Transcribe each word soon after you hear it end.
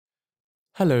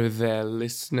Hello there,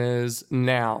 listeners.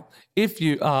 Now, if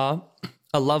you are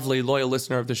a lovely, loyal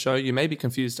listener of the show, you may be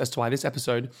confused as to why this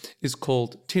episode is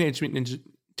called Teenage Mutant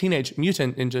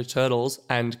Ninja Turtles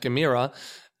and Gamera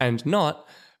and not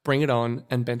Bring It On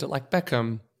and Bend It Like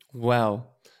Beckham.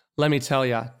 Well, let me tell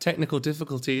you, technical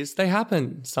difficulties, they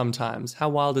happen sometimes. How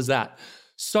wild is that?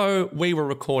 So we were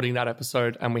recording that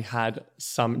episode and we had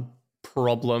some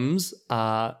problems.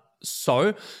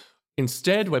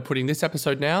 Instead, we're putting this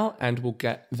episode now and we'll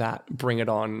get that Bring It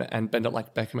On and Bend It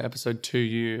Like Beckham episode to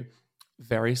you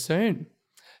very soon.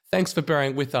 Thanks for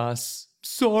bearing with us.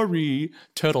 Sorry.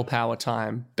 Turtle power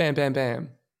time. Bam, bam, bam.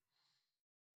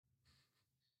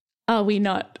 Are we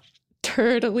not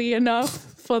turtly enough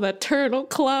for the Turtle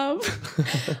Club?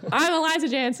 I'm Eliza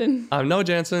Jansen. I'm Noah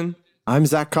Jansen. I'm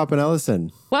Zach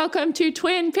Coppen-Ellison. Welcome to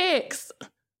Twin Picks.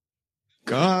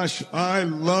 Gosh, I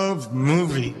love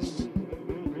movies.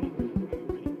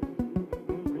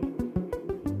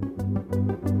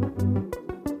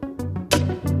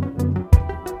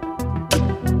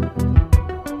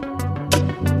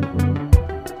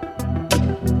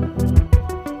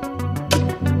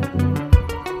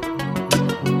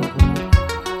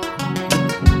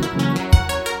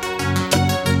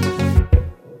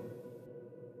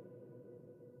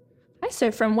 So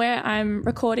from where I'm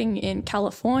recording in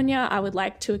California, I would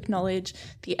like to acknowledge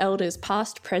the elders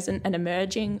past, present and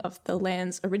emerging of the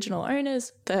land's original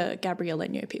owners, the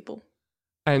Gabrielino people.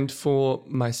 And for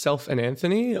myself and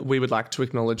Anthony, we would like to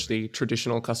acknowledge the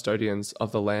traditional custodians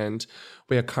of the land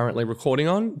we are currently recording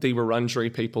on, the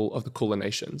Wurundjeri people of the Kulin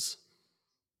Nations.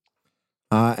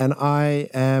 And I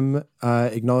am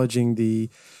acknowledging the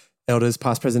elders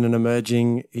past, present and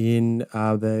emerging in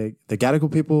the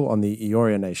Gadigal people on the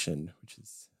Eora Nation, which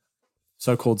is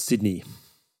so-called Sydney.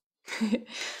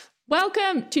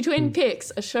 Welcome to Twin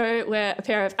Picks, a show where a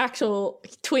pair of actual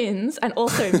twins and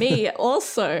also me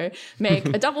also make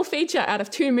a double feature out of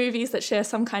two movies that share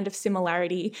some kind of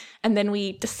similarity, and then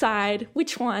we decide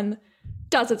which one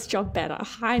does its job better.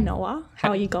 Hi, Noah. How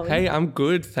are you going? Hey, I'm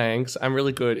good, thanks. I'm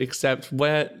really good, except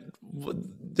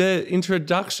the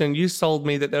introduction, you sold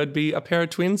me that there would be a pair of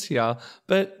twins here,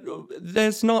 but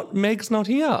Meg's not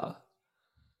here.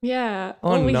 Yeah.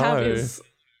 Oh, all we no. have is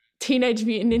Teenage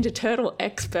Mutant Ninja Turtle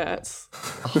experts.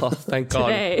 Oh, thank God.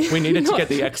 Today. We needed to get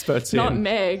the experts in. Not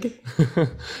Meg.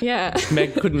 Yeah.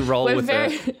 Meg couldn't roll with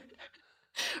it.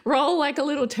 Roll like a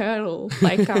little turtle,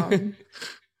 like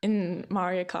in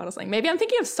Mario Kart or something. Maybe I'm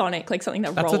thinking of Sonic, like something that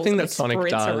rolls. That's the thing and, that like, Sonic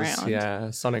sprints does. around.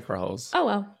 Yeah, Sonic rolls. Oh,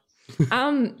 well.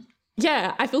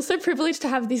 Yeah, I feel so privileged to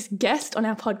have this guest on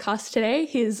our podcast today.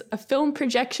 He's a film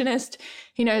projectionist.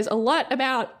 He knows a lot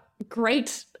about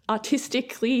great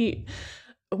artistically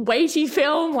weighty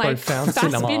film like Profound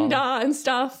Fassbinder cinema. and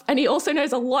stuff. And he also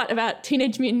knows a lot about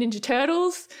Teenage Mutant Ninja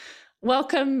Turtles.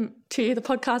 Welcome to the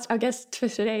podcast. Our guest for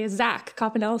today is Zach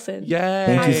Coppen-Ellison. Yay.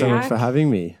 Thank you so Hi, much Zach. for having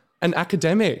me. An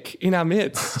academic in our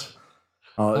midst.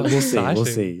 Oh, That's we'll see. exciting. We'll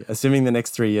see. Assuming the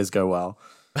next 3 years go well.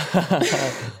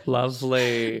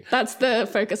 Lovely. That's the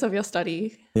focus of your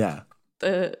study, Yeah.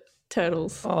 the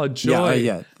turtles. Oh, joy.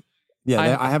 Yeah.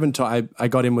 I haven't taught. I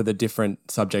got in with a different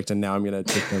subject, and now I'm going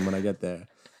to take them when I get there.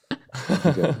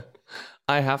 That'd be good.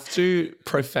 I have to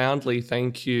profoundly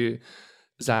thank you,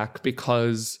 Zach,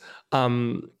 because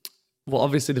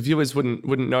obviously the viewers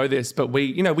wouldn't know this, but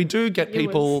we do get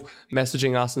people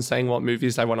messaging us and saying what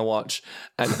movies they want to watch.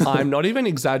 And I'm not even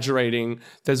exaggerating.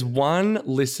 There's one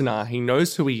listener, he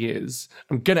knows who he is.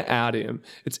 I'm going to out him.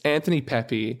 It's Anthony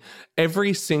Pepe.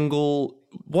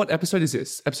 What episode is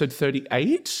this? Episode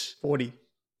 38? 40.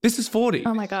 This is 40.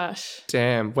 Oh my gosh.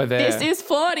 Damn, we're there. This is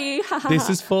 40. This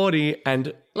is 40,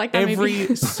 and Like that every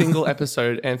movie. single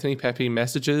episode, Anthony Pepe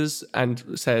messages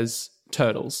and says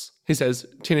Turtles. He says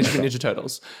Teenage Mutant Ninja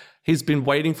Turtles. He's been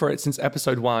waiting for it since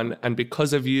episode 1, and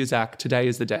because of you, Zach, today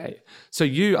is the day. So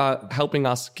you are helping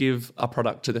us give a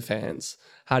product to the fans.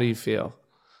 How do you feel?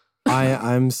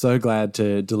 I'm so glad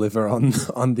to deliver on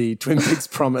the Twin Peaks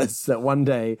promise that one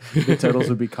day the turtles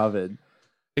would be covered.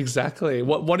 Exactly.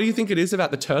 What do you think it is about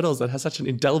the Turtles that has such an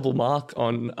indelible mark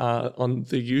on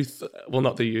the youth? Well,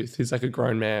 not the youth. He's like a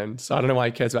grown man, so I don't know why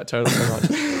he cares about turtles so much.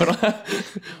 But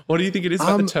what do you think it is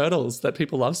about the Turtles that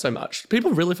people love so much?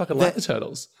 People really fucking like the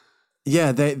Turtles.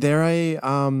 Yeah, they're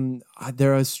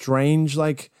a strange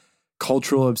like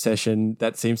cultural obsession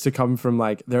that seems to come from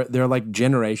like there are like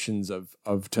generations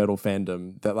of turtle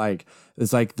fandom that like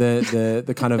there's like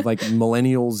the kind of like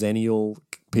millennial zennial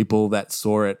people that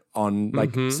saw it on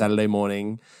like Saturday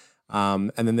morning,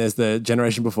 and then there's the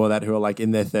generation before that who are like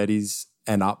in their 30s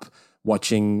and up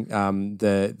watching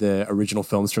the original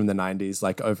films from the 90s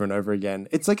like over and over again.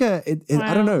 It's like I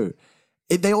don't know.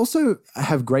 They also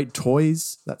have great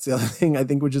toys. That's the other thing, I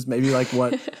think, which is maybe like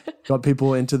what got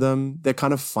people into them. They're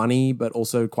kind of funny, but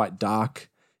also quite dark.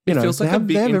 It feels like a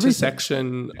big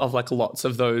intersection of like lots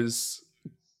of those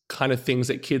kind of things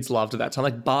that kids loved at that time,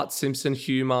 like Bart Simpson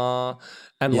humor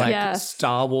and like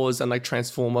Star Wars and like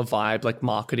Transformer vibe, like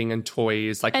marketing and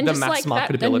toys, like and the just mass like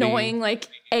marketability. that annoying like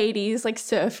 80s like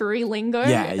surfery lingo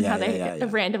and how they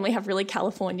randomly have really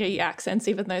California accents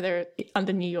even though they're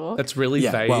under New York. That's really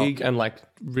vague and like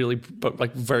really but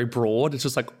like very broad. It's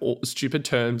just like all stupid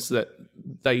terms that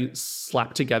they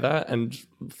slap together and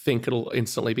think it'll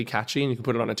instantly be catchy and you can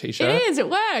put it on a t-shirt. It is. It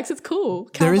works. It's cool.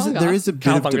 There is a bit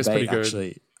of debate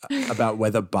actually about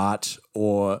whether Bart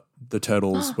or the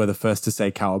Turtles were the first to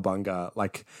say cowabunga.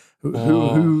 Like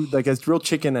who like a real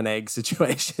chicken and egg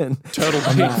situation. Turtle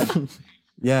pig.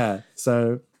 Yeah.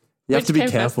 So you have to be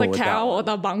careful with the cow that. or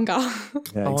the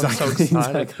bunga. Yeah, exactly. I'm so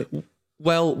excited. Exactly.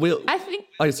 Well, I think.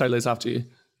 Oh, sorry, Liz, after you.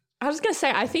 I was going to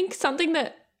say, I think something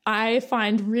that I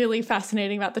find really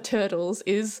fascinating about the Turtles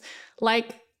is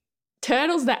like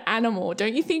turtles, the animal.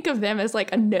 Don't you think of them as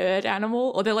like a nerd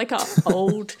animal, or they're like a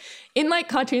old? In like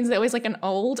cartoons, they're always like an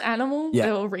old animal. Yeah.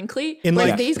 They're all wrinkly.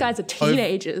 Like these guys are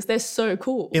teenagers. They're so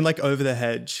cool. In like Over the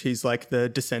Hedge, he's like the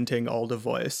dissenting older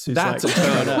voice. That's like,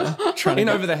 a turtle. In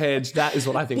Over the Hedge, that is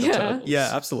what I think of turtles. Yeah,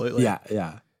 absolutely.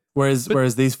 Yeah.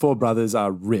 Whereas these four brothers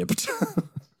are ripped.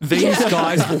 These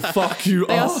guys will fuck you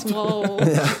they up. Are swole.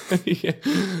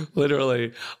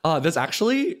 Literally. There's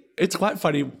actually, it's quite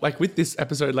funny, like with this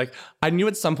episode, like I knew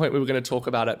at some point we were going to talk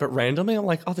about it, but randomly I'm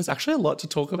like, there's actually a lot to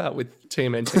talk about with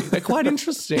TMNT. They're quite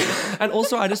interesting. And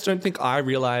also I just don't think I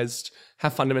realized how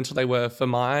fundamental they were for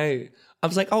I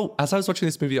was like, as I was watching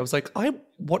this movie, I was like, I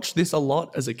watched this a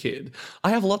lot as a kid.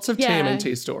 I have lots of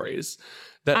TMNT stories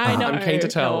that I'm keen to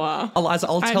tell. Noah. Eliza,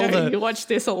 I'll tell you watch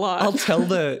this a lot. I'll tell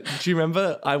do you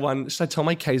remember should I tell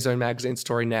my K-Zone magazine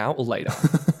story now or later?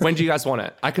 When do you guys want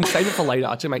it? I can save it for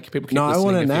later to make people keep listening. No, I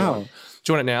want it now. Do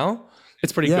you want it now?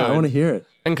 It's pretty good. Yeah, I want to hear it.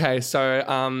 Okay,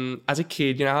 so as a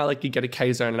kid, you know how like you get a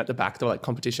K-Zone and at the back there were like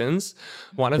competitions?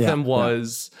 One of them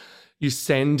was you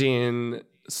send in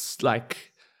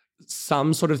like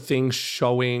some sort of thing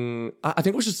showing, I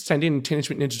think it was just send in Teenage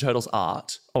Mutant Ninja Turtles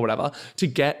art or whatever to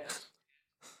get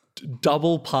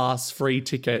double pass free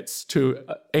tickets to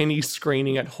any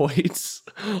screening at Hoyt's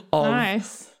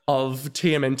of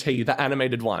TMNT, the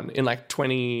animated one in like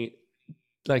 20,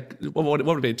 like what would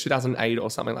it be, 2008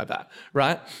 or something like that,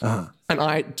 right? And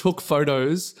I took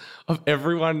photos of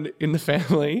everyone in the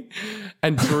family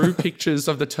and drew pictures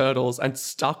of the turtles and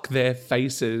stuck their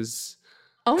faces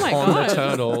on the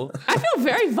turtle. I feel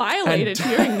very violated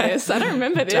hearing this. I don't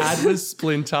remember this. Dad was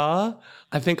Splinter.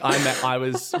 I think I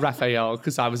was Raphael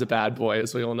because I was a bad boy,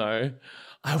 as we all know.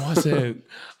 I wasn't.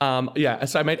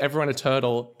 So I made everyone a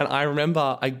turtle. And I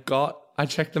remember I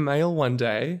checked the mail one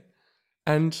day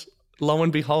and lo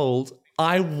and behold,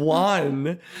 I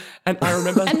won. And I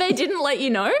remember. And they didn't let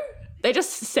you know? They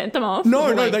just sent them off?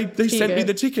 No, they sent me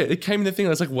the ticket. It came in the thing.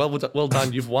 And I was like, well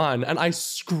done, you've won. And I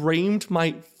screamed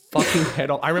my fucking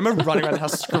head off. I remember running around the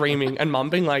house screaming and mum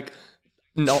being like,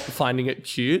 not finding it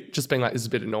cute, just being like, this is a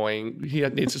bit annoying. He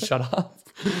needs to shut up.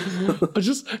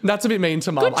 That's a bit mean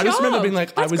to mum. I just remember being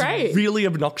like, I was really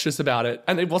obnoxious about it.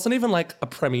 And it wasn't even like a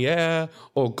premiere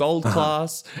or gold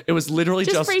class. It was literally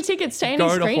just free tickets to any go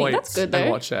to screening. Hoyts That's good though.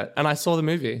 and watch it. And I saw the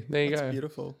movie. There you go.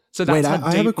 Beautiful. So that's how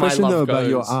I have a question though about goes.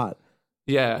 your art.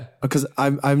 Yeah. Because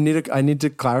I need to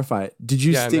clarify. Did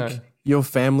you stick your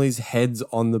family's heads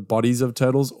on the bodies of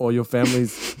turtles or your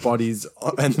family's bodies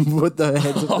and put the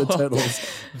heads of the turtles?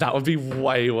 That would be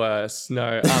way worse.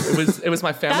 No, it was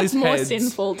my family's That's more heads.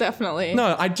 sinful, definitely.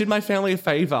 No, I did my family a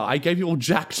favor. I gave you all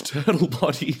jacked turtle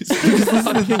bodies. That's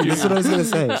what I was going to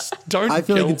say. Don't I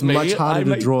feel like it's me. much harder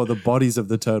to draw the bodies of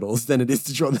the turtles than it is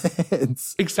to draw the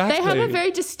heads. Exactly. They have a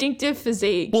very distinctive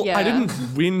physique. Well, I didn't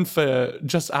win for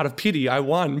just out of pity. I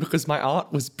won because my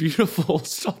art was beautiful.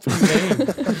 Stop being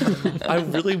mean. I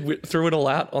really threw it all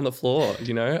out on the floor,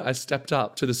 you know? I stepped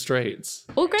up to the streets.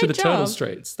 Well, great to the job. turtle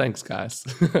streets. Thanks, guys.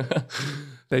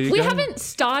 There you go. We haven't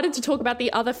started to talk about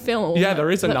the other film. Yeah,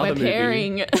 there is another that we're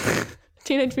pairing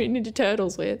Teenage Mutant Ninja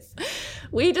Turtles with.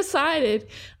 We decided,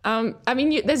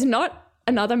 there's not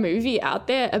another movie out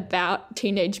there about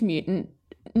Teenage Mutant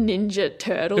Ninja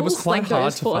Turtles. It was quite like hard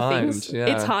those to four find. things. Yeah.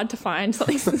 It's hard to find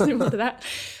something similar to that.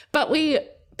 But we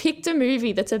picked a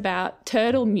movie that's about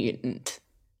Turtle Mutant.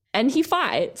 And he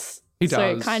fights. He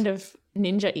does. So kind of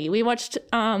ninja-y. We watched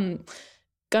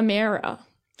Gamera,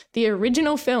 the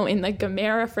original film in the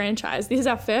Gamera franchise. This is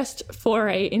our first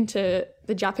foray into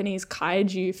the Japanese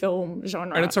kaiju film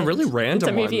genre. And it's a really random It's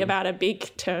a movie one. about a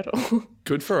big turtle.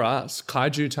 Good for us.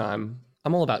 Kaiju time.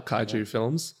 I'm all about kaiju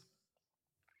films.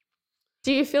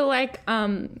 Do you feel like,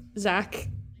 Zach,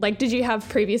 like, did you have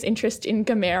previous interest in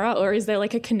Gamera, or is there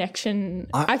like a connection?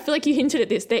 I feel like you hinted at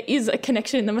this. There is a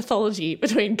connection in the mythology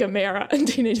between Gamera and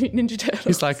Teenage Mutant Ninja Turtles.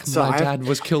 He's like, my dad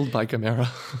was killed by Gamera.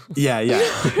 Yeah.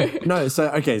 No, so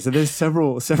there's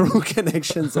several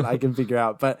connections that I can figure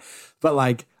out, but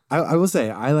like I will say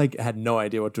I like had no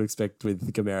idea what to expect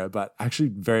with Gamera, but actually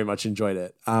very much enjoyed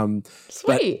it.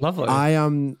 Sweet. Lovely.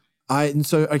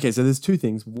 So there's two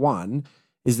things. One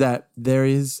is that there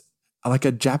is like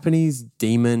a Japanese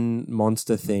demon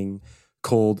monster thing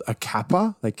called a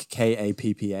kappa, like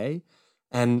Kappa.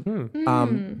 And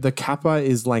the kappa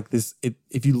is like this.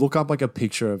 If you look up like a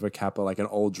picture of a kappa, like an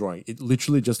old drawing, it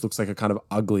literally just looks like a kind of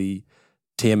ugly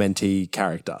TMNT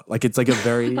character. Like it's like a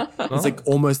very, it's like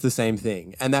almost the same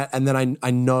thing. And then I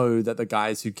know that the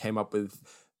guys who came up with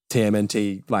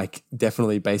TMNT like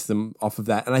definitely based them off of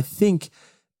that. And I think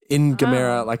in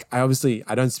Gamera, like I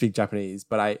don't speak Japanese,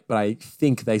 but I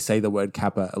think they say the word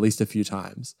kappa at least a few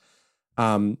times.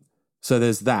 So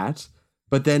there's that.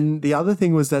 But then the other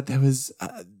thing was that there was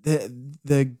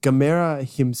the Gamera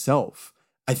himself,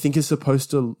 I think is supposed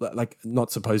to, like,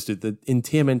 not supposed to, in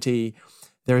TMNT,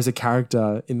 there is a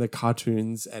character in the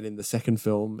cartoons and in the second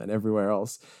film and everywhere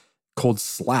else called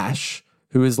Slash,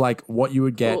 who is like what you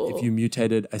would get if you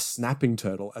mutated a snapping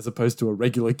turtle as opposed to a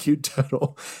regular cute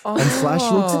turtle. And Slash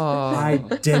looks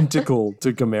identical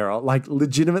to Gamera, like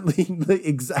legitimately the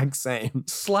exact same.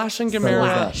 Slash and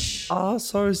Gamera are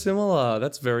so similar.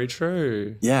 That's very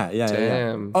true. Yeah.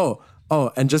 Damn.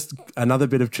 Oh, and just another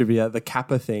bit of trivia, the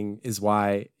Kappa thing is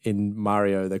why in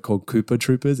Mario they're called Koopa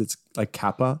Troopers. It's like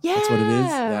Kappa. Yeah. That's what it is.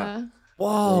 Yeah.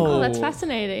 Whoa. Oh, that's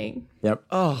fascinating. Yep.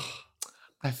 Oh,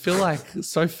 I feel like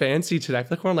so fancy today. I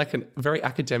feel like we're on like a very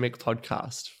academic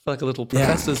podcast. I feel like a little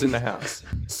professors in the house.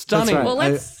 Stunning. Right. Well,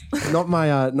 let's... not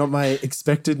my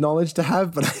expected knowledge to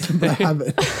have, but I have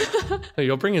it. No,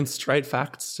 you're bringing straight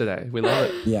facts today. We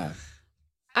love it. Yeah.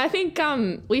 I think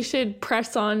we should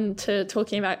press on to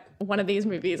talking about one of these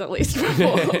movies at least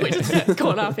before we just get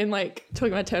caught up in like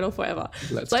talking about Turtle forever.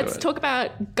 Let's talk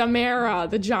about Gamera,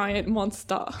 the giant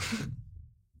monster.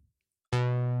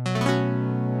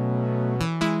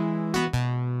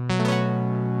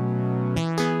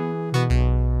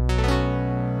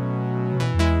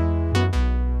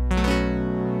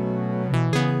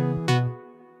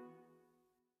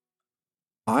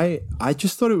 I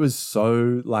just thought it was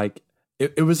so like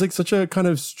it was like such a kind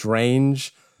of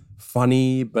strange,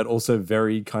 funny, but also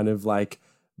very kind of like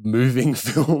moving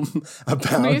film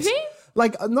about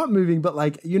like not moving, but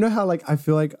like, you know how like I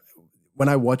feel like when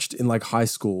I watched in like high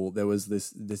school, there was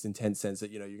this intense sense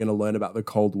that, you know, you're going to learn about the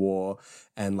Cold War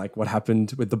and like what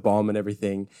happened with the bomb and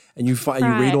everything. And you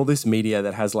read all this media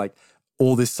that has like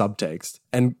all this subtext,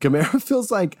 and Gamera feels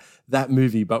like that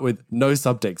movie, but with no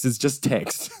subtext. It's just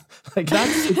text. Like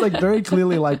it's like very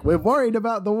clearly like we're worried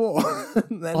about the war.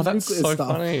 Oh, that's so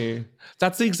funny.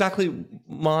 That's exactly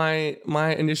my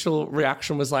initial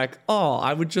reaction was like, oh,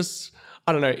 I would just,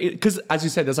 I don't know, because as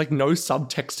you said, there's like no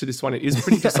subtext to this one. It is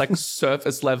pretty just like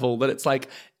surface level. That it's like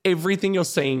everything you're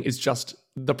seeing is just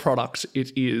the product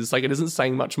it is. Like it isn't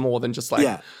saying much more than just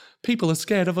like. People are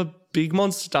scared of a big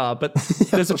monster, but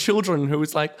there's a children who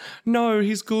is like, no,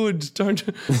 he's good. Don't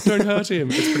hurt him.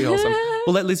 It's pretty wholesome.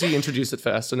 We'll let Lizzie introduce it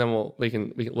first, and then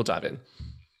we'll dive in.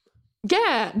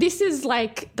 Yeah, this is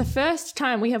like the first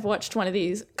time we have watched one of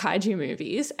these kaiju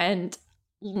movies, and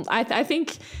I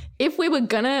think if we were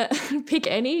gonna pick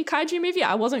any kaiju movie,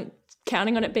 I wasn't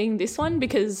counting on it being this one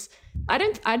because I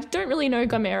don't really know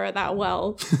Gamera that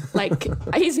well. Like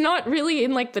he's not really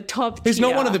in like the top He's tier.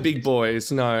 not one of the big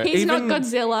boys, no. He's not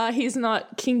Godzilla, he's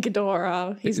not King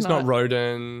Ghidorah, he's not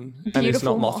Rodan, and he's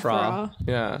not Mothra.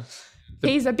 Yeah.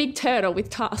 He's a big turtle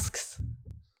with tusks.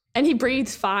 And he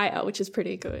breathes fire, which is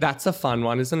pretty good. That's a fun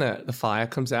one, isn't it? The fire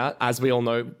comes out, as we all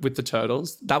know with the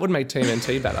turtles. That would make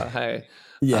TMNT better, hey.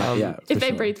 Yeah. If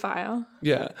they breathe fire.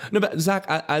 Yeah. No, but Zach,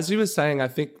 as you were saying, I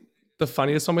think the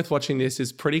funniest one with watching this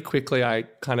is pretty quickly I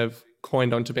kind of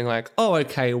coined onto being like, oh,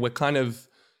 okay, we're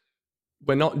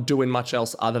not doing much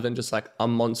else other than just like a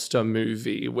monster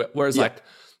movie. Whereas like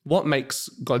what makes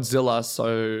Godzilla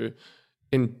so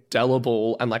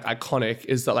indelible and like iconic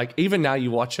is that like even now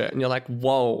you watch it and you're like,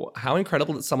 whoa, how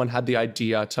incredible that someone had the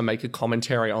idea to make a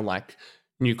commentary on like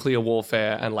nuclear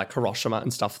warfare and like Hiroshima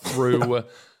and stuff through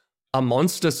a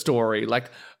monster story. Like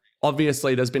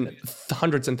obviously there's been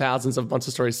hundreds and thousands of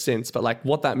monster stories since, but like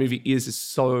what that movie is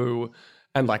so,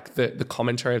 and like the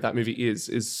commentary of that movie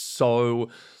is so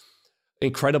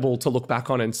incredible to look back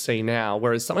on and see now.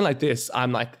 Whereas something like this,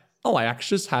 I'm like, oh, I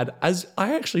actually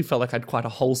felt like I had quite a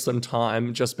wholesome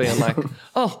time just being like,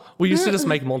 oh, we used to just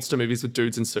make monster movies with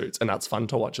dudes in suits, and that's fun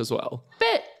to watch as well.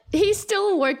 But he's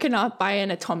still woken up by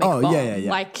an atomic bomb. Yeah.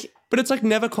 Like, but it's like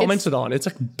never commented on. It's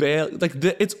like barely, like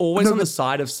it's always on the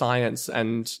side of science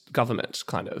and government,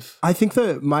 kind of. I think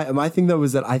my thing though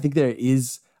was that I think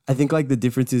like the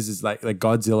difference is like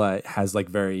Godzilla has like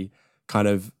very kind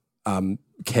of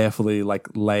carefully like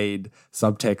laid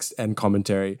subtext and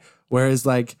commentary, whereas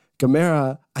like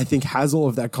Gamera I think has all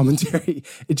of that commentary.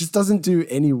 It just doesn't do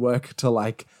any work to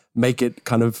like make it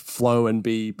kind of flow and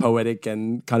be poetic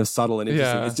and kind of subtle and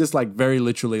interesting. Yeah. It's just like very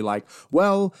literally like,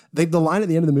 well, the line at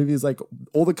the end of the movie is like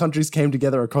all the countries came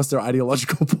together across their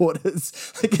ideological borders.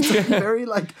 Like it's like very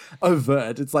like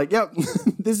overt. It's like, yep,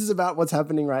 this is about what's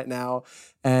happening right now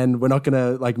and we're not going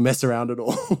to like mess around at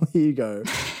all. Here you go.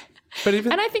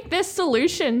 And I think their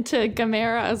solution to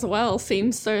Gamera as well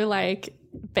seems so like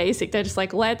basic. They're just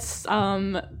like, let's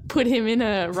put him in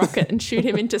a rocket and shoot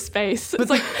him into space. It's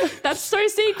like, that's so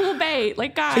sequel bait.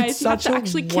 Like, guys, you have to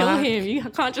actually kill him. You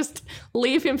can't just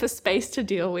leave him for space to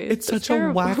deal with. It's such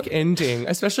a whack ending,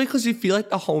 especially because you feel like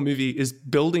the whole movie is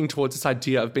building towards this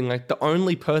idea of being like the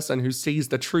only person who sees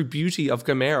the true beauty of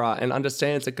Gamera and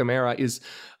understands that Gamera is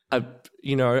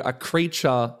a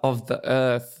creature of the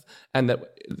earth and that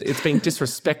it's being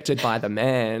disrespected by the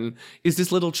man, is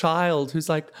this little child who's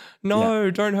like, no,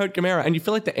 don't hurt Gamera. And you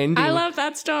feel like the ending. I love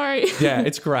that story. Yeah,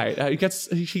 it's great. He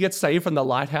gets saved from the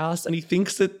lighthouse and he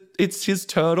thinks that it's his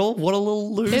turtle. What a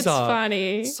little loser. It's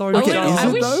funny. So Okay, dumb.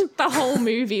 I wish the whole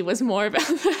movie was more about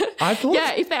that. I thought,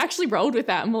 yeah, if they actually rolled with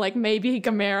that and were like, maybe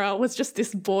Gamera was just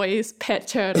this boy's pet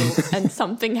turtle and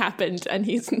something happened and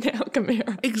he's now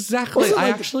Gamera. exactly. Also, I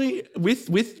like- actually, with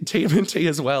TMNT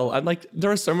as well, I'm like,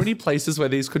 there are so many places where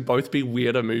these could both be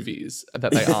weirder movies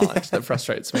that they aren't. That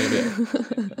frustrates me a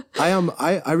bit.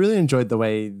 I really enjoyed the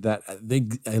way that they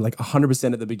like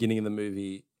 100% at the beginning of the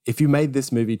movie. If you made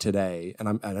this movie today,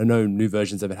 and I know new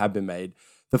versions of it have been made,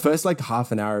 the first like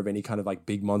half an hour of any kind of like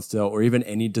big monster or even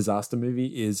any disaster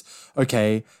movie is,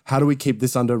 okay, how do we keep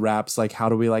this under wraps? Like, how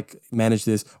do we like manage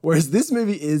this? Whereas this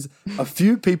movie is a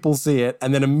few people see it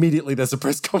and then immediately there's a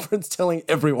press conference telling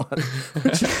everyone.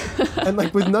 And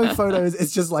like with no photos,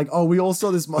 it's just like, oh, we all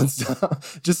saw this monster.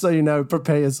 Just so you know,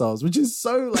 prepare yourselves, which is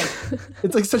so like,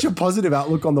 it's like such a positive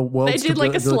outlook on the world. They did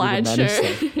like a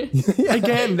slideshow.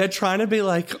 Again, they're trying to be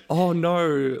like, oh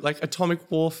no, like atomic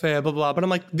warfare, blah, blah. But I'm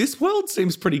like, this world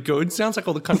seems pretty good. Sounds like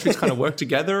all the countries kind of work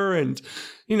together and,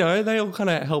 you know, they all kind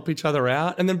of help each other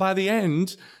out. And then by the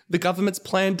end, the government's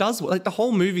plan does work. Like the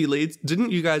whole movie leads,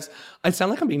 didn't you guys, I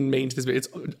sound like I'm being mean to this,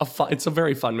 but it's a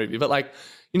very fun movie. But like,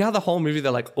 you know how the whole movie,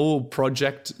 they're like, oh,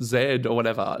 Project Z or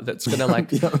whatever, that's going to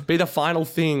like be the final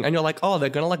thing. And you're like, oh, they're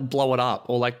going to like blow it up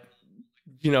or like,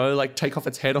 you know, like take off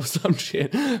its head or some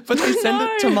shit. But they send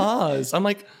it to Mars. I'm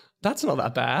like, that's not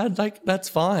that bad. Like, that's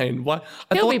fine. Why?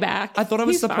 He'll be back. I thought I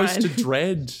was He's supposed fine. to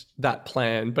dread that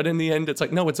plan, but in the end, it's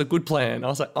like, no, it's a good plan. I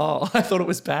was like, oh, I thought it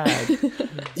was bad.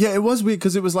 Yeah, it was weird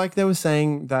because it was like they were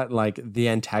saying that like the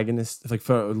antagonist, like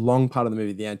for a long part of the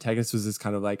movie, the antagonist was this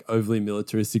kind of like overly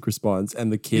militaristic response,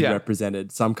 and the kid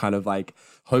represented some kind of like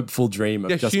hopeful dream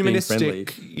of just being friendly.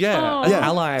 Yeah, Oh. an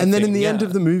ally. And then in thing, the end yeah.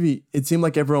 of the movie, it seemed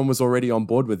like everyone was already on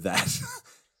board with that.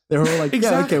 They were all like,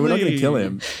 yeah, okay, we're not going to kill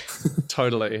him.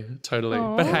 Totally.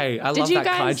 Aw. But hey, I love you that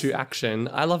guys- kaiju action.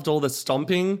 I loved all the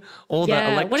stomping, all that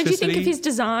Yeah. electricity. What did you think of his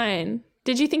design?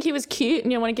 Did you think he was cute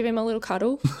and you want to give him a little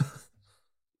cuddle?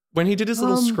 When he did his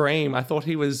little scream, I thought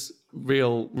he was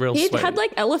real He sweet. had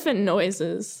like elephant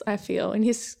noises, I feel, in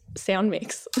his sound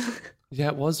mix. Yeah,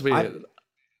 it was weird.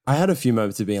 I had a few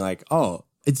moments of being like, oh,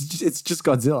 it's just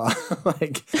Godzilla,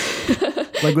 like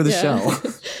with a shell.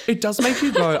 It does make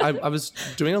you go, I was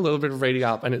doing a little bit of reading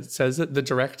up and it says that the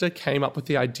director came up with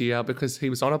the idea because he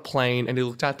was on a plane and he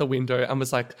looked out the window and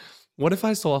was like, what if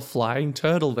I saw a flying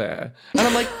turtle there? And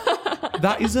I'm like,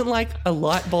 that isn't like a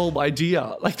light bulb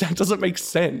idea. Like that doesn't make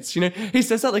sense. You know, he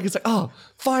says that like, it's like, oh,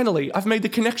 finally, I've made the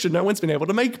connection no one's been able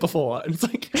to make before. And it's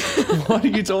like, what are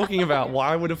you talking about?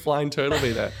 Why would a flying turtle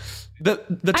be there?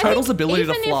 The turtle's ability to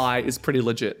even if- fly is pretty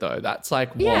legit though. That's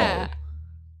like, whoa. Yeah.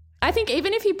 I think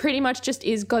even if he pretty much just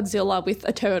is Godzilla with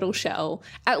a turtle shell,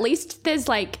 at least there's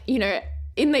like, you know,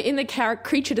 in the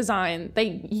creature design,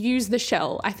 they use the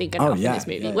shell, I think, enough in this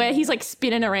movie, where he's like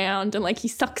spinning around and like he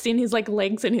sucks in his like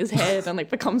legs and his head and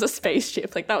like becomes a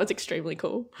spaceship. Like that was extremely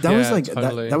cool. That was Yeah, like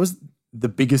totally. that was the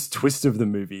biggest twist of the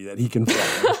movie, that he can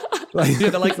fly. Yeah,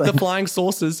 they're like the flying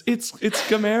saucers. It's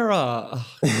Gamera. Oh,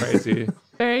 crazy.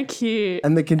 Very cute.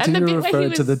 And they continue to bit where he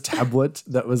refer to the was- tablet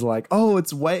that was like, oh,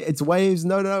 it's waves.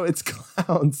 No, it's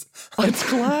clouds. It's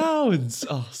clouds.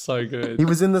 Oh, so good. He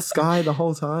was in the sky the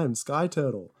whole time. Sky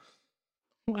Turtle.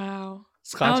 Wow.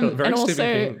 Sky Turtle, very and Stephen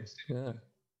also- King. Yeah.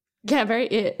 Yeah, very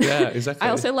it. Yeah, exactly.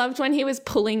 I also loved when he was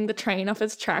pulling the train off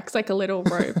its tracks like a little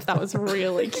rope. That was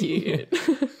really cute.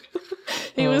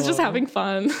 He was just having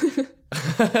fun.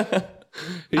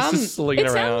 He's just slinging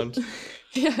it around.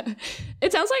 Yeah.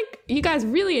 It sounds like you guys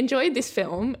really enjoyed this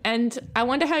film, and I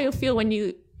wonder how you'll feel when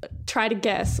you try to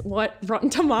guess what Rotten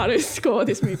Tomatoes score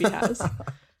this movie has.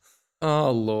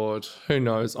 Oh, Lord. Who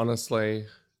knows, honestly.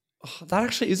 Oh, that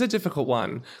actually is a difficult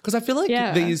one because I feel like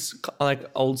Yeah. these like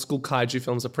old school kaiju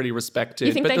films are pretty respected.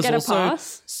 You think but they there's get a also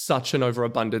pass? such an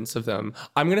overabundance of them.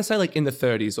 I'm going to say like in the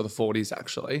 30s or the 40s,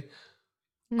 actually.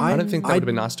 I don't think that would have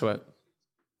been nice to it.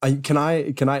 Can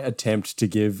I attempt to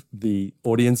give the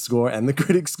audience score and the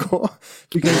critic score?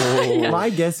 Because my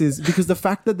guess is because the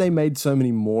fact that they made so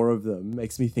many more of them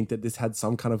makes me think that this had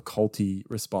some kind of culty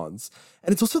response.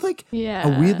 And it's also like Yeah.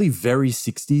 a weirdly very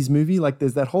 60s movie. Like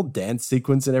there's that whole dance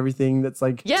sequence and everything that's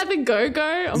like Yeah, the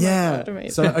go-go. Oh my God,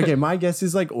 amazing. So okay, my guess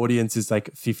is like audience is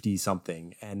like 50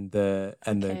 something and the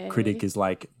critic is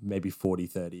like maybe 40,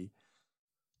 30.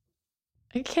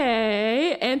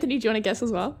 Okay. Anthony, do you want to guess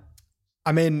as well?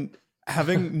 I mean,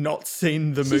 having not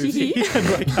seen the movie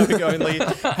and like having only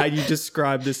how you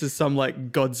describe this as some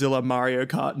like Godzilla Mario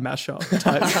Kart mashup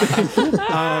type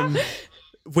thing,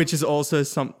 which is also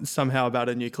somehow about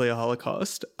a nuclear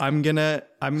holocaust. I'm gonna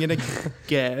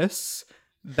guess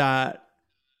that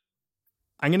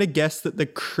the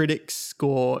critic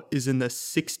score is in the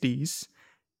 60s.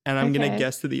 And I'm going to Okay.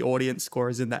 guess that the audience score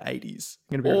is in the 80s.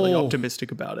 I'm going to be really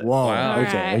optimistic about it. Whoa. Wow.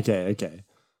 Alright. Okay.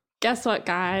 Guess what,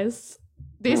 guys?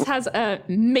 This has a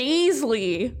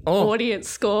measly audience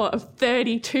score of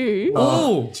 32.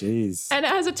 Oh, Jeez. And it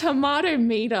has a tomato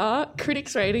meter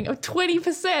critics rating of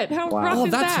 20%. How rough oh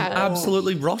is that's that?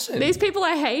 absolutely rotten. These people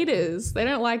are haters. They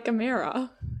don't like Gamera.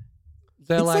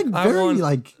 They're It's like I very want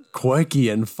like quirky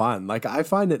and fun. Like I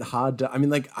find it hard to. I mean,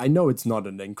 like I know it's not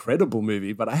an incredible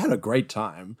movie, but I had a great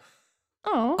time.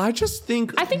 Oh. I just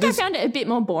think I think I found it a bit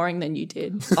more boring than you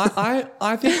did.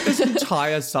 I think there's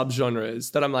entire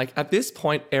subgenres that I'm like, at this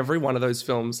point, every one of those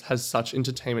films has such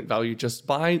entertainment value just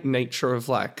by nature of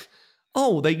like,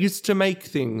 oh, they used to make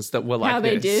things that were like How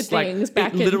they this. did Like, things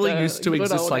back it in literally the used to good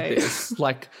exist old like days. this.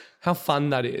 Like how fun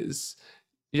that is.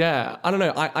 Yeah, I don't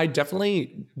know. I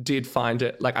definitely did find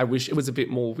it, like, I wish it was a bit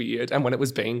more weird. And when it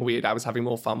was being weird, I was having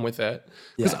more fun with it.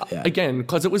 Because, again,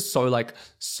 because it was so, like,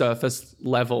 surface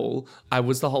level, I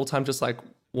was the whole time just like,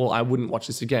 well, I wouldn't watch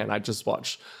this again. I'd just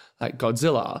watch, like,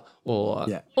 Godzilla or...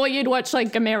 Yeah. Or you'd watch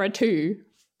like Gamera 2.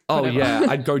 Oh, yeah.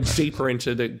 I'd go deeper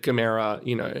into the Gamera,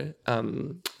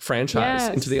 franchise,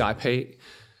 Yes. into the IP.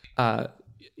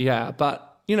 Yeah, but,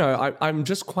 I'm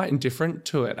just quite indifferent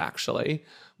to it, actually.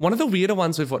 One of the weirder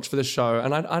ones we've watched for the show,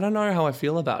 and I don't know how I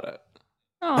feel about it.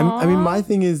 I mean, my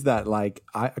thing is that like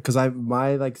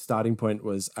my like starting point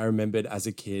was I remembered as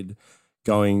a kid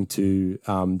going to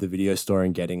the video store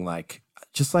and getting like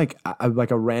just like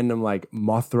a random like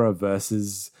Mothra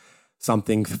versus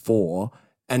something 4,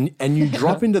 and you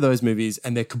drop into those movies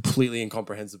and they're completely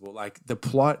incomprehensible. Like the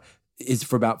plot is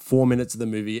for about 4 minutes of the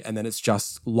movie, and then it's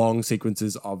just long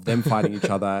sequences of them fighting each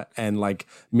other and like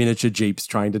miniature jeeps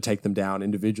trying to take them down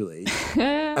individually.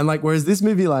 And like, whereas this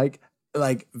movie, like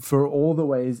for all the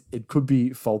ways it could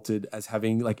be faulted as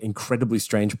having like incredibly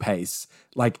strange pace,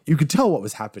 like you could tell what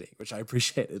was happening, which I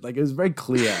appreciated. Like it was very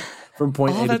clear from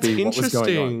point A to That's B what was going on.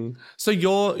 interesting. So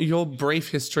your brief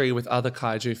history with other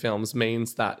kaiju films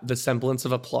means that the semblance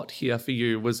of a plot here for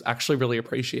you was actually really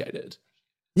appreciated.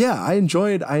 Yeah, I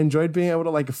enjoyed being able to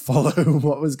like follow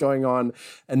what was going on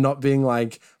and not being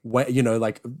like,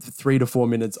 like 3 to 4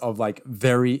 minutes of like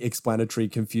very explanatory,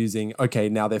 confusing. Okay,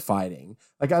 now they're fighting.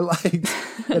 Like I liked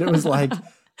that it was like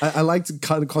I liked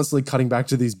constantly cutting back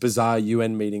to these bizarre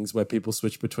UN meetings where people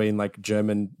switch between like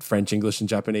German, French, English, and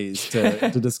Japanese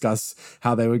to discuss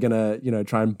how they were gonna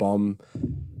try and bomb.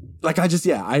 Like I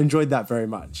enjoyed that very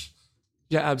much.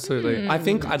 Yeah, absolutely. I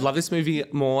think I'd love this movie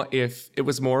more if it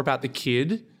was more about the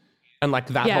kid and like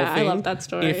that whole thing. I love that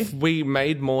story. If we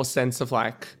made more sense of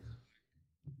like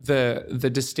the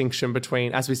distinction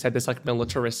between, as we said, this like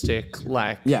militaristic,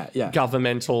 like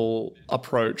governmental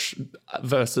approach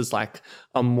versus like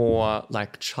a more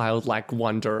like childlike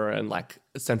wonder and like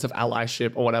a sense of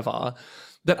allyship or whatever,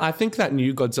 that I think that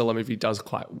new Godzilla movie does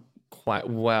quite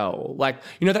well. Like,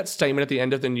 that statement at the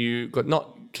end of the new,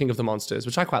 not King of the Monsters,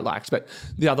 which I quite liked, but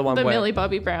the other one The where Millie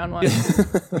Bobby Brown one.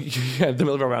 yeah, the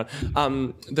Millie Bobby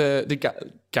Brown,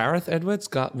 Gareth Edwards,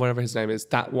 whatever his name is,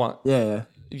 that one.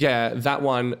 Yeah, that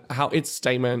one, how its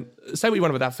statement, say what you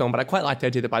want about that film, but I quite like the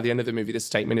idea that by the end of the movie, the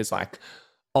statement is like,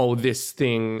 oh, this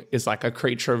thing is like a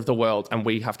creature of the world and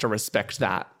we have to respect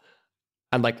that.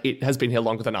 And like, it has been here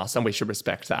longer than us and we should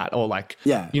respect that. Or like,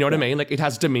 you know what I mean? Like, it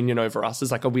has dominion over us. It's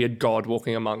like a weird god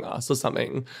walking among us or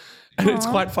something. And it's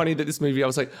quite funny that this movie, I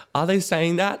was like, are they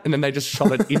saying that? And then they just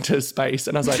shot it into space.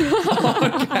 And I was like,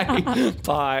 oh, okay,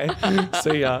 bye.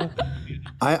 See ya.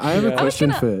 I have a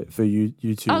question for you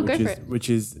two, which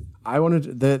is I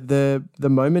wanted the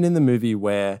moment in the movie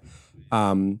where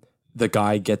the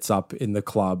guy gets up in the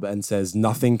club and says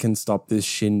nothing can stop this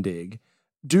shindig.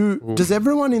 Does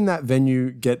everyone in that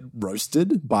venue get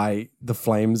roasted by the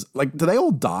flames? Like, do they all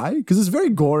die? Because it's very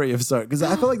gory if so. Because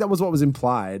I feel like that was what was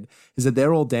implied, is that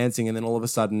they're all dancing and then all of a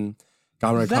sudden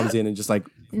Gamera comes in and just like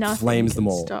flames them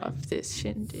all. Stop this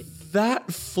shindig.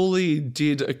 That fully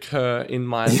did occur in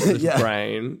my little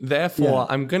brain. Therefore,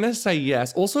 I'm going to say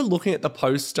yes. Also looking at the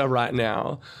poster right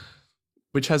now,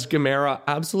 which has Gamera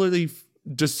absolutely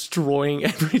destroying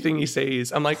everything he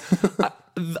sees. I'm like,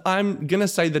 I'm going to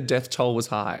say the death toll was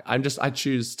high. I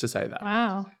choose to say that.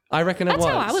 Wow. I reckon That's it was.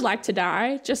 how I would like to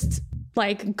die. Just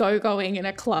like going in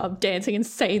a club, dancing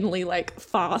insanely like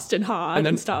fast and hard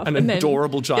and stuff. An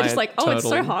adorable giant you're just like, oh, turtle. it's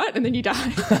so hot. And then you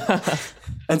die.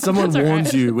 And someone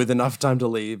warns you with enough time to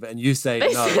leave and you say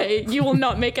They no. say you will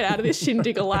not make it out of this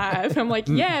shindig alive. I'm like,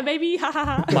 yeah, maybe. Ha ha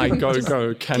ha. My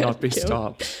go cannot be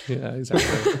stopped. Yeah,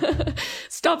 exactly.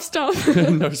 Stop.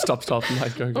 No, stop. My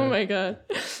go. Oh my God.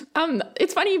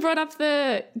 It's funny you brought up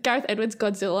the Gareth Edwards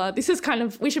Godzilla. This is kind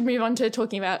of, we should move on to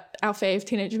talking about our fave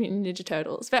Teenage Mutant Ninja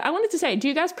Turtles. But I wanted to say, do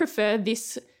you guys prefer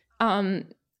this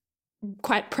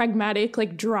quite pragmatic,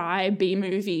 like dry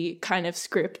B-movie kind of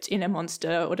script in a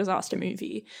monster or disaster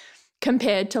movie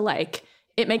compared to like,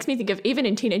 it makes me think of even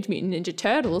in Teenage Mutant Ninja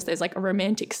Turtles, there's like a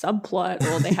romantic subplot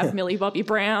or they have Millie Bobby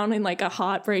Brown in like a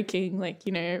heartbreaking, like,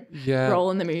 you know, role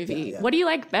in the movie. What do you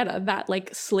like better? That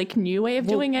like slick new way of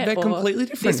doing it? They're or completely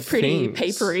different this pretty things.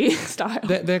 papery style?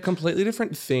 They're completely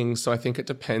different things. So I think it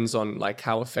depends on like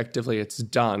how effectively it's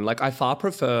done. Like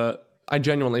I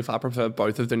genuinely far prefer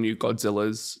both of the new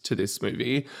Godzillas to this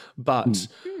movie, but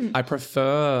I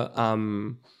prefer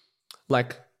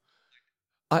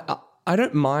I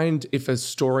don't mind if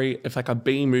like a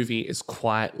B movie is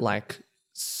quite like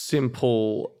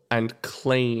simple and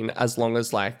clean, as long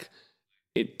as like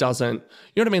it doesn't,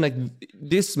 you know what I mean? Like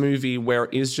this movie where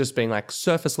it is just being like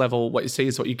surface level, what you see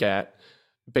is what you get,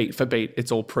 beat for beat,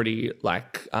 it's all pretty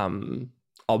like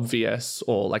obvious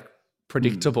or like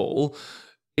predictable.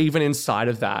 Even inside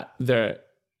of that,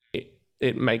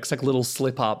 it makes like little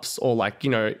slip ups or like, you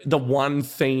know, the one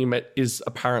theme it is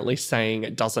apparently saying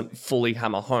it doesn't fully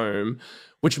hammer home,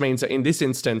 which means that in this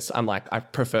instance, I'm like, I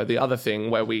prefer the other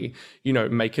thing where we, you know,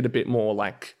 make it a bit more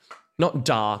like, not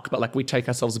dark, but like we take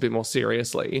ourselves a bit more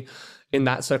seriously. In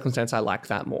that circumstance, I like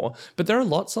that more. But there are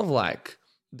lots of like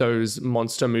those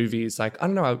monster movies, like, I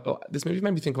don't know, this movie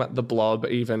made me think about The Blob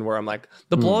even, where I'm like,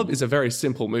 The Blob is a very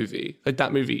simple movie. Like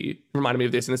that movie reminded me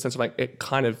of this in the sense of like, it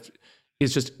kind of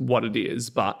is just what it is,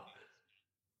 but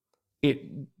it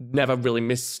never really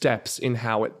missteps in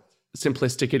how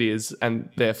simplistic it is, and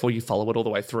therefore you follow it all the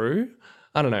way through.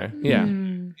 I don't know. Yeah.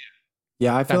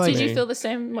 Yeah, I feel like... Did you feel the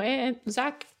same way,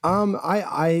 Zach?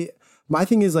 My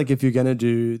thing is like, if you're going to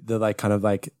do the like kind of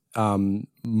like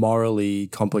morally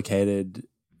complicated,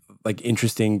 like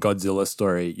interesting Godzilla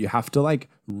story, you have to like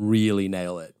really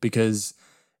nail it, because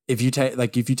if you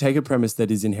take a premise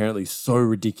that is inherently so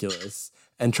ridiculous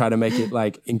and try to make it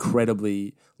like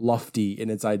incredibly lofty in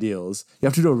its ideals, you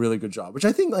have to do a really good job, which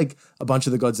I think like a bunch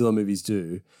of the Godzilla movies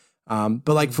do. But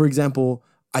like, for example,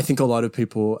 I think a lot of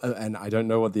people, and I don't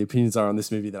know what the opinions are on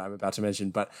this movie that I'm about to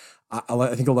mention, but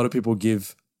I think a lot of people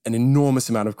give an enormous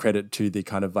amount of credit to the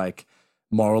kind of like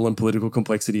moral and political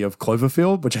complexity of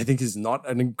Cloverfield, which I think is not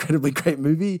an incredibly great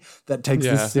movie that takes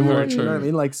this similar, you know what I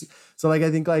mean? Like, so like, I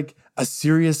think like a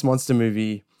serious monster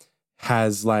movie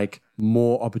has like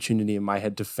more opportunity in my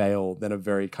head to fail than a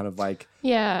very kind of like...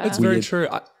 Yeah. It's very true.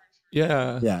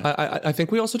 I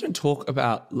think we also don't talk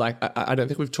about like, I don't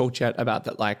think we've talked yet about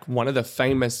that, like one of the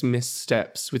famous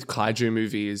missteps with kaiju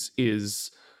movies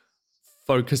is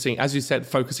focusing, as you said,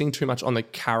 focusing too much on the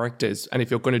characters. And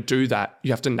if you're going to do that,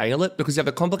 you have to nail it, because you have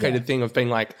the complicated thing of being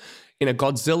like, in a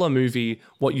Godzilla movie,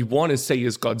 what you want to see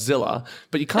is Godzilla,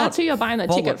 but you can't. That's who you're buying the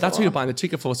ticket for. That's who you're buying the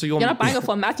ticket for. So you're not buying it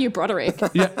for Matthew Broderick.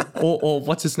 Yeah, or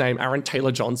what's his name, Aaron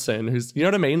Taylor Johnson, who's, you know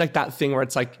what I mean, like that thing where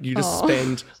it's like you just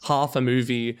spend half a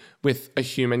movie with a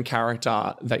human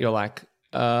character that you're like,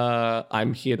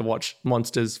 I'm here to watch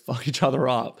monsters fuck each other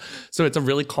up. So it's a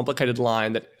really complicated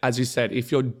line that, as you said,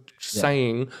 if you're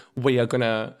saying we are going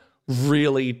to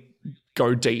really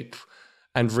go deep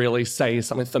and really say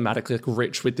something thematically like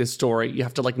rich with this story, you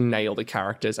have to like nail the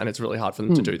characters, and it's really hard for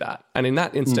them to do that. And in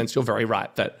that instance, you're very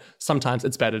right that sometimes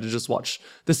it's better to just watch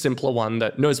the simpler one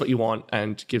that knows what you want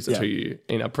and gives it to you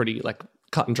in a pretty like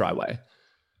cut and dry way.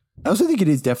 I also think it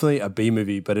is definitely a B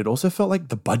movie, but it also felt like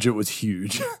the budget was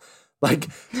huge. Like,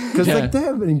 because like they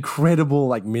have an incredible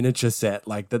like miniature set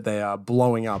like that they are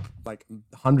blowing up like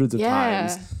hundreds of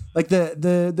times. Like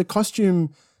the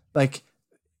costume, like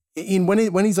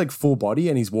when he's like full body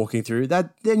and he's walking through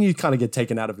that, then you kind of get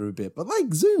taken out of it a bit. But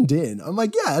like zoomed in, I'm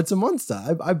like, yeah, it's a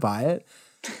monster. I buy it.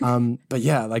 But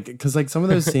yeah, like because like some of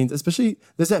those scenes, especially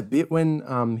there's that bit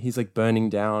when he's like burning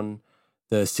down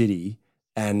the city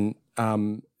and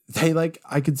they like,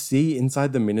 I could see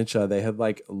inside the miniature, they had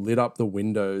like lit up the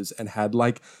windows and had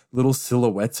like little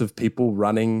silhouettes of people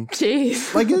running.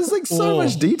 Jeez. Like it's like so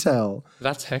much detail.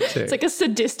 That's hectic. It's like a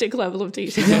sadistic level of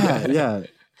detail. Yeah.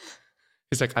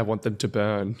 He's like, I want them to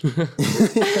burn.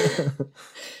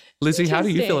 Lizzie, how do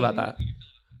you feel about that?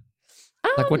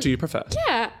 Like, what do you prefer?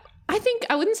 Yeah, I think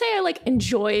I wouldn't say I like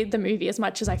enjoyed the movie as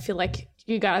much as I feel like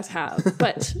you guys have,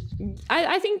 but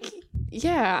I think,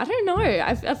 yeah, I don't know.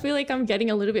 I feel like I'm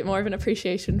getting a little bit more of an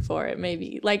appreciation for it,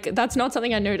 maybe. Like, that's not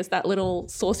something I noticed, that little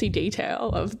saucy detail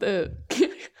of the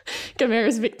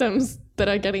Chimera's victims that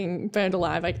are getting burned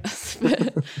alive, I guess.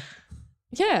 But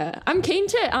yeah, I'm keen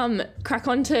to crack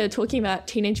on to talking about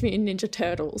Teenage Mutant Ninja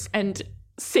Turtles and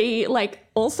see, like,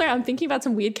 also I'm thinking about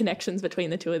some weird connections between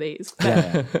the two of these.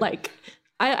 But, like,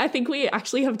 I think we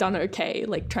actually have done okay,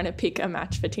 like, trying to pick a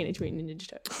match for Teenage Mutant Ninja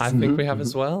Turtles. I think we have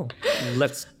as well.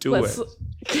 Let's do it.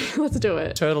 Let's do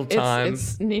it. Turtle time.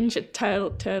 It's Ninja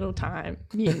Turtle time.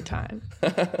 Mutant time.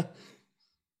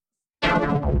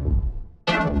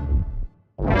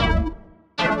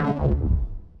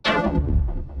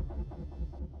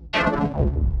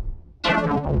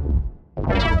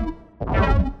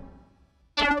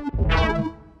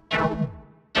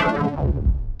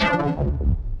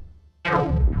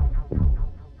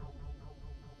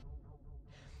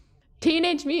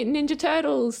 Teenage Mutant Ninja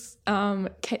Turtles,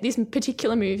 this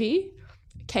particular movie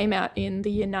came out in the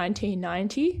year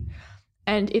 1990,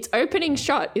 and its opening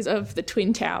shot is of the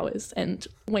Twin Towers. And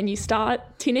when you start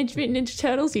Teenage Mutant Ninja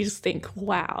Turtles, you just think,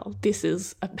 wow, this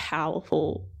is a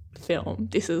powerful film.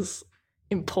 This is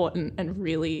important and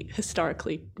really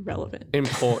historically relevant.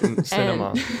 Important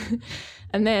cinema.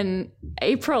 And then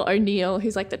April O'Neil,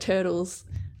 who's like the Turtles'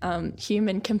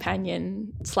 human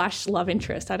companion / love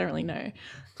interest, I don't really know.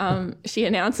 She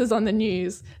announces on the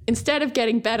news, instead of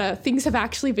getting better, things have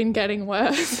actually been getting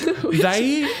worse.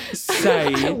 They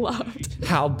say I loved.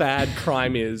 how bad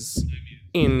crime is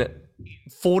in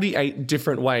 48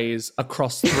 different ways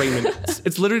across 3 minutes.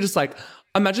 It's literally just like,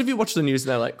 imagine if you watch the news and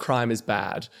they're like, crime is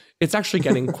bad. It's actually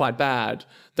getting quite bad.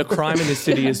 The crime in the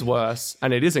city is worse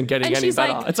and it isn't getting any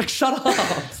better. Like, it's like, shut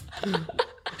up.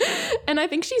 And I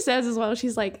think she says as well,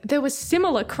 she's like, there was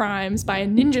similar crimes by a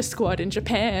ninja squad in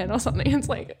Japan or something. It's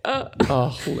like,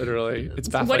 oh, literally. It's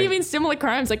baffling. What do you mean similar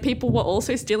crimes? Like, people were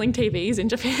also stealing TVs in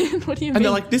Japan? What do you mean? And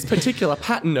they're like, this particular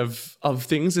pattern of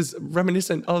things is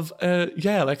reminiscent of,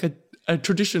 like a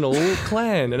traditional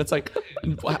clan. And it's like,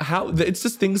 how? It's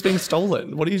just things being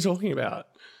stolen. What are you talking about?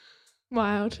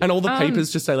 Wild. And all the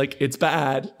papers just say, like, it's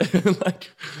bad.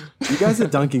 Like, you guys are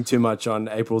dunking too much on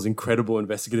April's incredible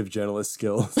investigative journalist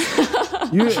skills.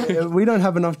 We don't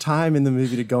have enough time in the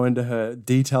movie to go into her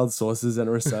detailed sources and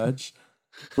research.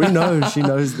 We know she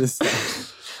knows this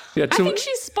stuff. Yeah, I think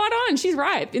she's spot on. She's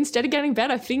right. Instead of getting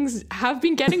better, things have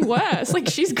been getting worse. Like,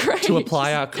 she's great. To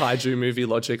apply our kaiju movie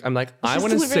logic, I'm like, I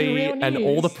want to see an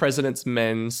All the President's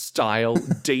Men style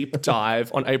deep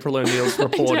dive on April O'Neil's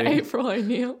reporting. April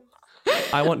O'Neil.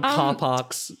 I want car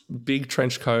parks, big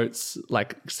trench coats,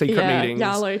 like secret meetings.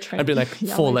 Yellow trench. I'd be like,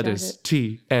 4 letters,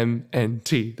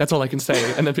 TMNT. That's all I can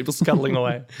say. And then people scuttling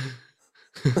away.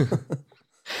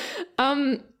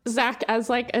 Zach, as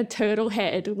like a turtle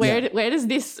head, where does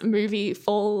this movie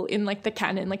fall in like the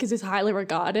canon? Like, is this highly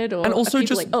regarded, or and also are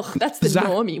people just like, oh, that's the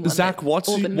normie one? Zach, what's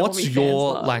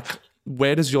your like?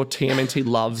 Where does your TMNT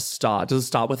love start? Does it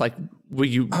start with like, were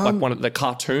you like one of the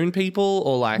cartoon people,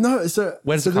 or like no? So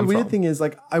where does it come the weird from? thing is,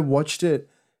 like, I watched it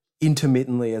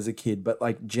intermittently as a kid, but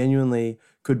like genuinely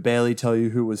could barely tell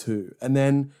you who was who. And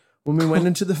then when we went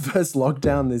into the first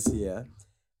lockdown this year,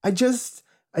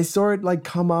 I saw it like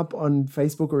come up on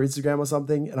Facebook or Instagram or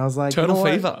something, and I was like, Turtle you know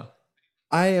what? Fever.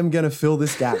 I am gonna fill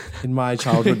this gap in my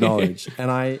childhood knowledge, and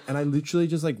I literally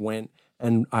just like went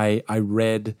and I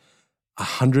read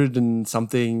 100 and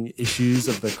something issues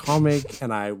of the comic,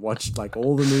 and I watched like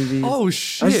all the movies. Oh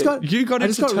shit! You got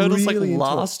into Turtles like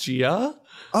last year.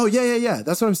 Oh yeah.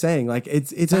 That's what I'm saying. Like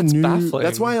it's That's a new. baffling.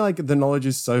 That's why like the knowledge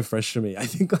is so fresh to me. I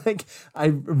think like I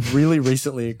really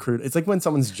recently accrued. It's like when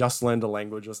someone's just learned a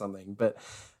language or something. But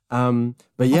yeah,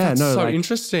 That's no, so like,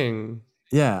 interesting.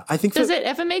 yeah. I think Does it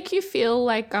ever make you feel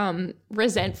like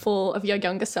resentful of your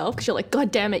younger self? Because you're like,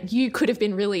 God damn it, you could have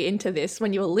been really into this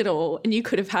when you were little and you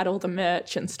could have had all the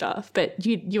merch and stuff, but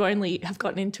you only have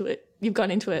gotten into it. You've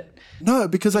gotten into it. No,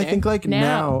 because I think like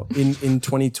now. now in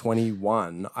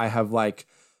 2021, I have like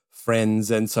friends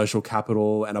and social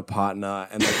capital and a partner.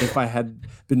 And like if I had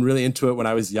been really into it when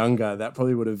I was younger, that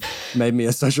probably would have made me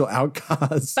a social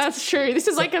outcast. That's true. This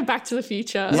is like a Back to the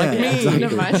Future. Yeah, like me. exactly.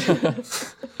 Never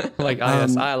mind. Like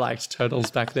yes, I liked Turtles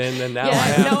back then, and now I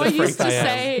Yeah, am Noah the freak used to I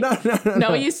am. say.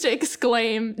 Noah used to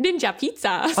exclaim "Ninja Pizza."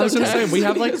 I was going to say sometimes we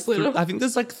have when he like was little. I think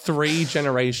there's like 3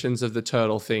 generations of the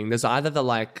turtle thing. There's either the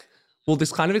like, well,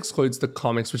 this kind of excludes the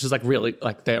comics, which is like really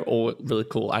like they're all really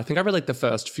cool. I think I read like the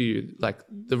first few, like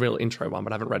the real intro one,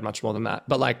 but I haven't read much more than that.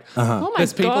 But like, Oh my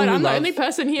there's people god, who I'm the love- only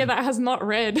person here that has not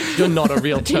read you're not a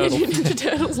real Teenage turtle. Mutant Ninja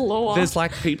Turtles lore. There's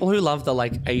like people who love the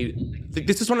like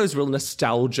this is one of those real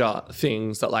nostalgia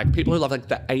things that like people who love like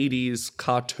the 80s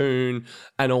cartoon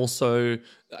and also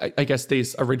I guess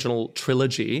this original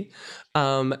trilogy.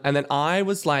 And then I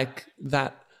was like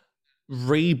that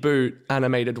reboot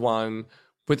animated one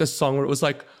with a song where it was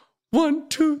like 1,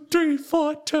 2, 3,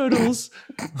 4 turtles,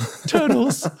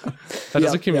 turtles. That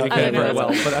doesn't communicate I don't know very that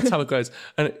well, song. but that's how it goes.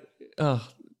 And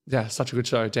yeah, such a good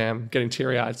show. Damn, getting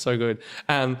teary-eyed, so good.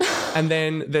 And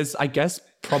then there's, I guess,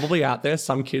 probably out there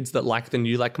some kids that like the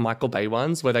new like Michael Bay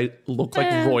ones where they look like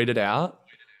roided out.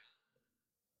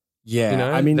 Yeah, You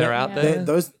know, I mean, they're out there.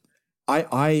 Those,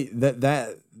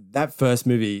 that first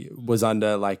movie was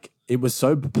under like it was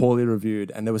so poorly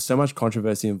reviewed, and there was so much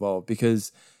controversy involved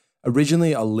because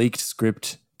originally a leaked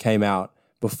script came out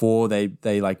before they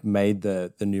like made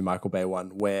the new Michael Bay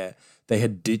one where they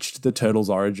had ditched the turtles'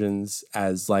 origins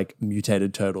as like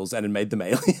mutated turtles and had made them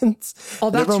aliens. Oh,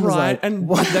 And that's everyone was right. like, And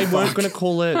 "What they the weren't fuck?" going to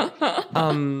call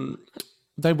it.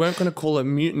 They weren't going to call it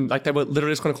mutant. Like they were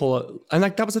literally just going to call it. And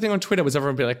like that was the thing on Twitter was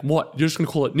everyone be like, "What? You're just going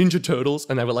to call it Ninja Turtles?"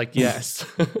 And they were like, "Yes,"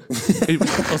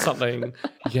 or something.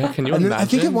 Yeah, can you And imagine? then I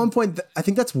think at one point, I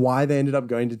think that's why they ended up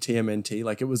going to TMNT.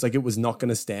 Like it was not going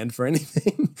to stand for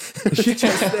anything. It was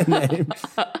just their name.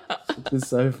 It's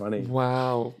so funny.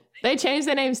 Wow. They changed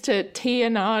their names to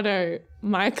Leonardo,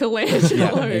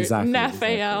 Michelangelo, Yeah, exactly,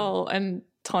 Raphael, and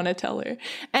Donatello.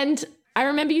 And I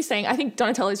remember you saying, I think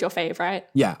Donatello is your fave, right?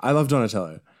 Yeah, I love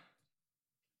Donatello.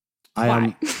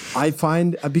 Why? I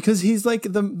find because he's like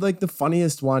the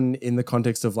funniest one in the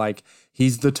context of like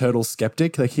he's the turtle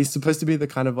skeptic. Like he's supposed to be the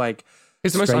kind of like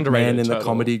He's the most straight underrated man in the turtle.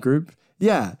 comedy group.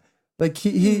 Yeah. Like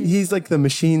he's like the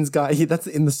machines guy. That's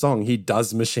in the song. He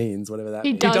does machines, whatever that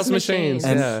He means. He does machines.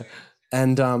 And- Yeah.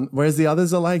 And whereas the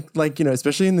others are like, you know,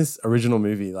 especially in this original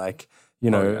movie, like, you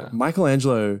know, yeah.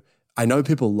 Michelangelo, I know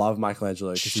people love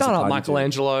Michelangelo. 'cause he's a Shut up, party dude.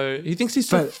 Michelangelo. He thinks he's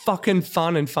so But- fucking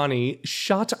fun and funny.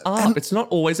 Shut up. It's not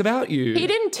always about you. He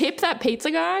didn't tip that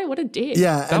pizza guy? What a dick.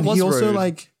 Yeah, That and was he also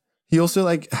rude. he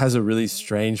also has a really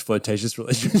strange flirtatious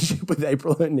relationship with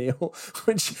April O'Neil,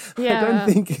 which I Yeah.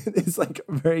 don't think is like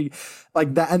very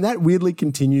like that, and that weirdly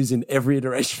continues in every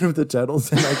iteration of the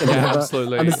Turtles. And I can Yeah, never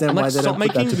absolutely. understand I'm why like, they don't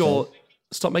put that to bed.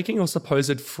 stop making your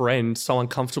supposed friend so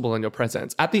uncomfortable in your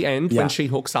presence. At the end, Yeah. when she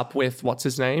hooks up with what's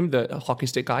his name, the hockey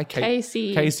stick guy,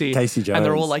 Casey. Casey Casey and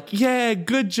they're all Jones. like, "Yeah,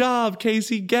 good job,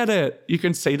 Casey, get it." You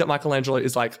can see that Michelangelo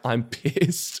is like, "I'm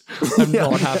pissed. I'm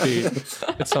not happy."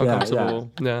 It's so Yeah,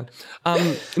 uncomfortable.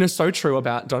 Yeah. So true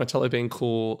about Donatello being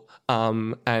cool,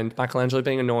 and Michelangelo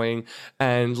being annoying,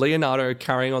 and Leonardo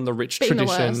carrying on the rich Being the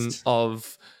tradition worst.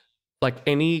 of like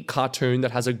any cartoon that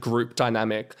has a group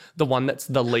dynamic, the one that's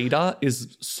the leader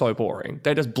is so boring.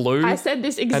 They're just blue. I said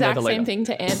this they're exact the same leader. thing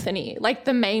to Anthony. Like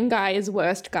the main guy is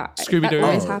worst guy. Scooby That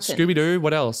always Doo. happens. Scooby Doo.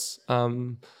 What else?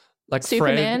 Like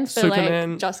Superman Fred, for, like,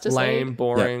 Superman, Justice lame, League.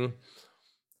 boring.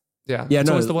 Yeah, Yeah, it's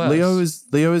no, always the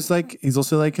worst. Leo's like he's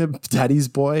also like a daddy's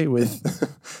boy with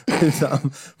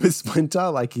with Splinter.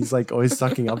 Like he's like always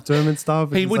sucking up to him and stuff.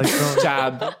 and He he's would like,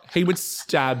 "Oh."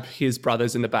 stab his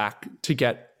brothers in the back to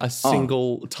get a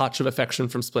single touch of affection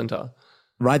from Splinter.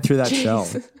 right through that shell.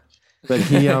 But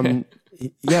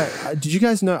yeah. Did you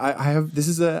guys know? I have this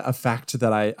is a fact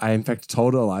that I in fact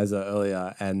told Eliza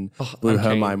earlier and blew I'm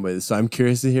her keen. mind with. So I'm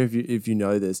curious to hear if you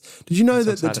know this. Did you know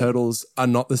that the excited. turtles are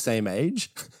not the same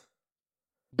age?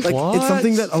 Like What? it's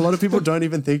something that a lot of people don't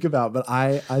even think about. But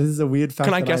I this is a weird fact.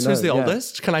 Can I that guess know. who's the Yeah.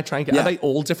 oldest? Can I try and get? Yeah. Are they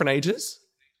all different ages?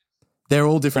 They're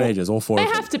all different ages, all four They of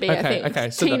them. have to be, I think. Okay,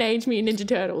 so Teenage Mutant Ninja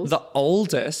Turtles. The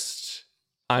oldest,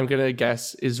 I'm going to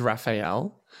guess, is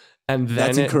Raphael. And then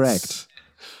That's it's- incorrect.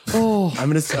 Oh, I'm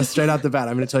going to, straight out the bat,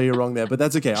 I'm going to tell you wrong there, but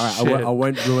that's okay. All right, I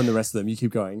won't ruin the rest of them. You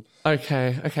keep going.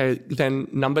 okay. Then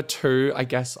number 2, I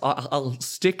guess I'll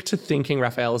stick to thinking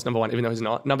Raphael is number 1, even though he's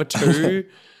not. Number 2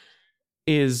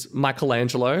 is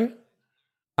Michelangelo.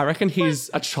 I reckon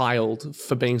he's a child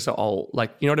for being so old.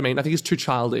 Like, you know what I mean? I think he's too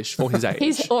childish for his age.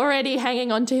 He's already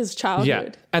hanging on to his childhood. Yeah.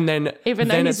 And then Even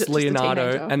though he's it's just a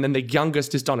Leonardo, teenager. and then the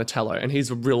youngest is Donatello, and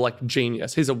he's a real like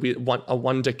genius. He's a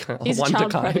wonder He's a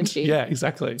child prodigy. Yeah,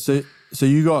 exactly. So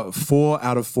you got 4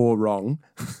 out of 4 wrong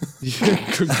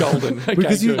Golden. Okay,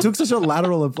 because you good. took such a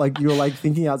lateral of like, you were like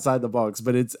thinking outside the box,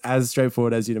 but it's as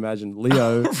straightforward as you'd imagine.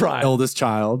 Leo, Right. eldest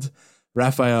child.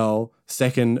 Raphael,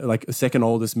 second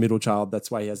oldest middle child.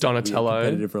 That's why he has that weird Donatello.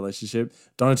 competitive relationship.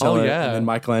 Donatello, Oh, yeah. and then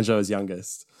Michelangelo is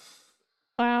youngest.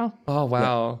 Wow. Oh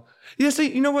wow. Yeah. See,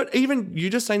 you know what? Even you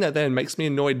just saying that then makes me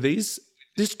annoyed. This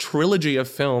trilogy of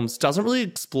films doesn't really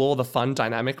explore the fun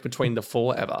dynamic between the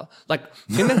 4 ever. Like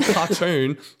in the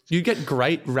cartoon, you get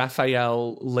great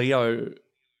Raphael Leo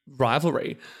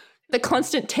rivalry. The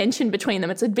constant tension between them.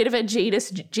 It's a bit of a Jesus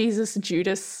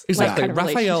Judas Exactly. like, kind of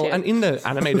Raphael, relationship. and in the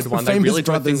animated one, they Famous really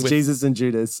do a thing brothers, with Jesus and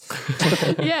Judas.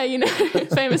 Yeah, you know,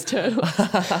 famous turtle.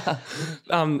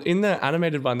 in the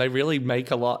animated one, they really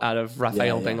make a lot out of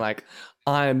Raphael Yeah. being like,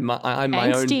 I'm my own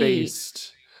Angsty.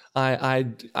 beast.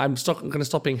 I'm going to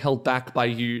stop being held back by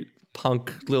you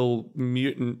punk little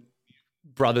mutant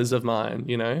brothers of mine,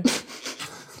 you know?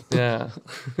 Yeah.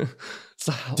 It's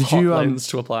a Did hot you, lens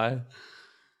to apply.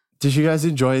 Did you guys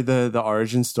enjoy the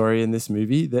origin story in this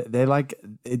movie? They're like,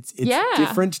 it's Yeah.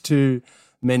 different to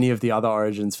many of the other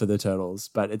origins for the turtles,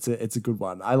 but it's a good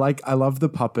one. I love the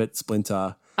puppet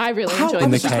Splinter. I really How enjoyed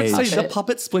in the the cage. say the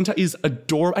puppet Splinter is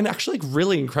adorable and actually like,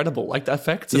 really incredible. Like the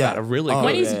effects of Yeah. that are really Oh, good.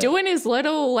 When he's yeah. doing his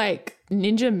little like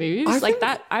ninja moves, I like think-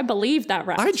 that, I believe that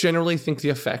rap. I generally think the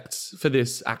effects for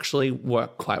this actually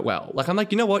work quite well. Like, I'm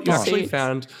like, you know what? You actually Seats.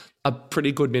 found a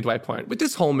pretty good midway point. With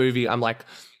this whole movie, I'm like,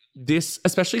 this,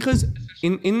 especially because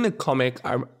in the comic,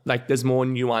 I'm like, there's more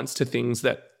nuance to things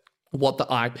that what the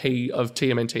IP of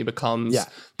TMNT becomes, Yeah.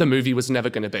 the movie was never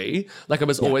going to be. Like, it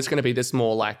was always going to be this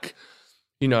more like,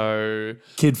 you know,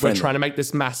 Kid we're friendly. trying to make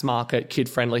this mass market, kid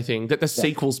friendly thing that the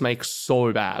sequels make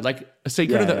so bad. Like, A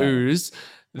Secret Yeah, of the yeah. Ooze,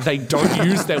 they don't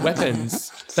use their weapons.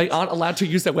 They aren't allowed to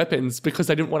use their weapons because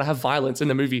they didn't want to have violence in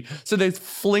the movie. So they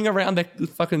fling around their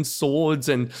fucking swords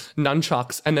and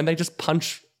nunchucks and then they just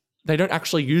punch. They don't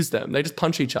actually use them. They just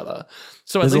punch each other.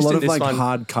 So There's at a least lot in of this like one,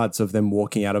 hard cuts of them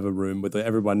walking out of a room with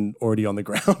everyone already on the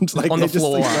ground, like on the they're just,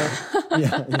 floor. like,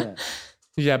 yeah.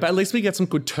 Yeah, but at least we get some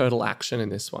good turtle action in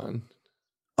this one.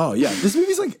 Oh yeah, this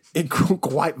movie's like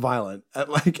quite violent at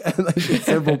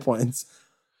several points.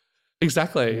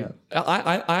 Exactly.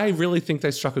 I really think they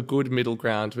struck a good middle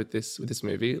ground with this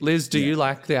movie. Liz, do you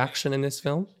like the action in this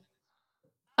film?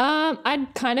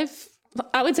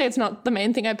 I would say it's not the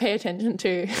main thing I pay attention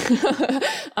to.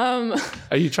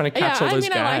 Are you trying to Yeah, catch all I those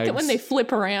mean, gags? I like it when they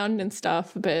flip around and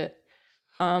stuff, but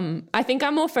I think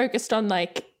I'm more focused on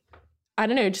like, I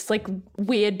don't know, just like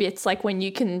weird bits, like when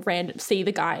you can see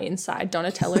the guy inside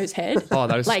Donatello's head. Oh,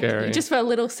 that is like scary. just for a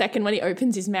little second when he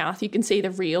opens his mouth, you can see the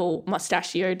real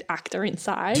mustachioed actor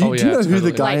inside. Do you know who the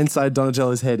totally. guy Like- inside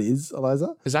Donatello's head is,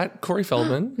 Eliza? Is that Corey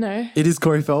Feldman? No. It is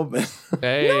Corey Feldman.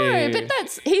 Hey. No,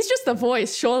 but he's just the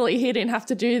voice. Surely he didn't have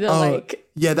to do the like.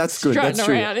 Yeah, that's good. strutting That's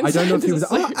true. around I don't know if he was.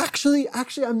 inside the Oh,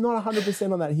 actually, I'm not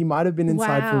 100% on that. He might have been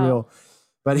inside for Wow. real.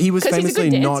 But he was 'Cause he's a famously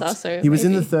good not. dancer, so he was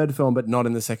in the maybe. third film, but not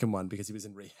in the second one because he was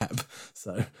in rehab.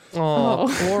 So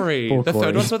Oh, Corey. Poor The Corey.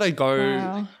 third one's where they go.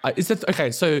 Wow. Okay,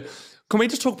 so can we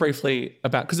just talk briefly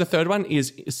about, because the third one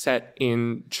is set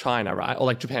in China, right? Or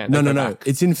like Japan. They no. go back.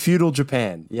 It's in feudal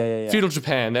Japan. Yeah. Feudal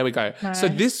Japan. There we go. So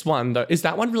Nice. this one, though, is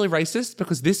that one really racist?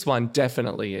 Because this one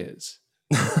definitely is.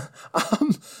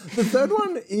 The third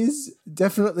one is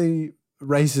definitely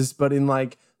racist, but in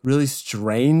like really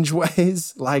strange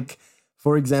ways. Like,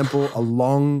 for example,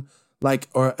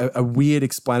 a weird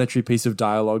explanatory piece of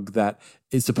dialogue that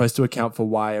is supposed to account for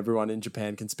why everyone in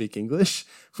Japan can speak English,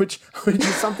 which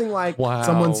is something like Wow.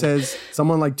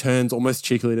 someone like turns almost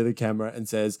cheekily to the camera and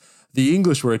says, "The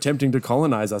English were attempting to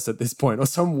colonize us at this point," or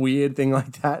some weird thing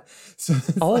like that. So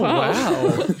Oh,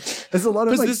 wow. there's a lot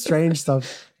of 'Cause like this- strange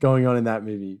stuff going on in that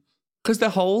movie. Because the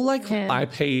whole like Yeah.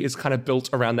 IP is kind of built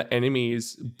around the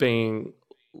enemies being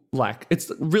like,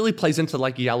 it's really plays into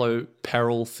like Yellow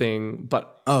Peril thing,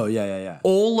 but Oh yeah.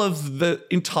 all of the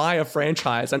entire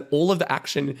franchise and all of the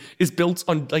action is built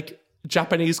on like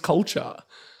Japanese culture.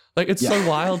 Like, it's so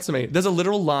wild to me. There's a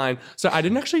literal line. So I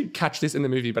didn't actually catch this in the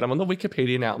movie, but I'm on the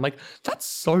Wikipedia now. I'm like, that's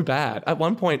so bad. At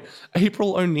one point,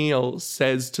 April O'Neil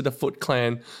says to the Foot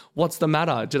Clan, "What's the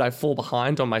matter? Did I fall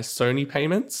behind on my Sony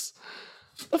payments?"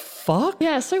 The fuck?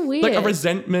 Yeah, so weird. Like a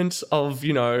resentment of,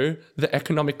 you know, the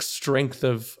economic strength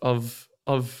of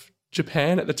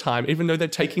Japan at the time, even though they're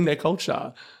taking their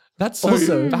culture. That's so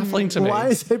Also, baffling to me. Why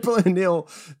is April O'Neil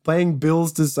paying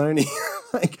bills to Sony?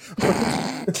 Like,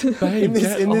 Babe, in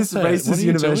get this off it. What racist are you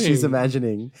universe she's doing?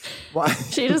 imagining, why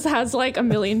She just has like a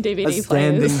million DVD a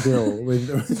standing players. bill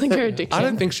with It's like her addiction. I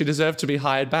don't think she deserved to be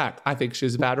hired back. I think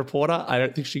she's a bad reporter. I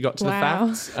don't think she got to the Wow.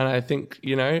 facts. And I think,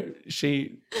 you know,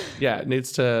 she,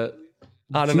 needs to,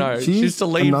 I don't know. She She's needs to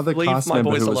leave another cast my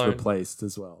member boys who was alone. replaced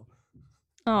as well.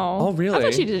 Oh, really? I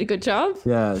thought she did a good job.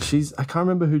 Yeah, I can't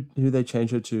remember who they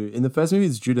changed her to. In the first movie,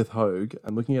 it's Judith Hogue.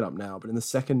 I'm looking it up now, but in the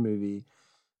second movie,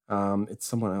 it's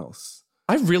someone else.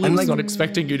 I really And, was like- not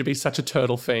expecting you to be such a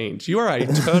turtle fiend. You are a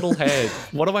turtle head.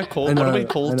 What do I call? I What do we know,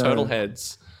 call I know. turtle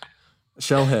heads?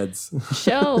 Shellheads.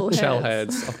 Shell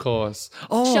heads, of course.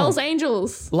 Oh, Shell's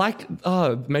Angels. like,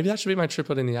 maybe that should be my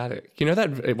triplet in the attic. You know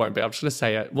that it won't be. I'm just gonna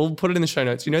say it. We'll put it in the show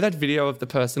notes. You know that video of the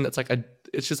person that's like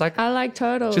it's just like I like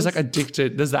turtles. she's like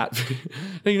addicted. There's that.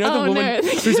 You know Oh, the woman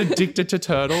no. who's addicted to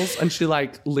turtles and she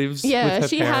like lives yeah, with her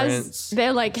she parents. has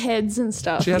their like heads and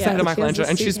stuff. She has the head of she has Michelangelo, the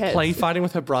and suit she's heads. play fighting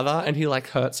with her brother, and he like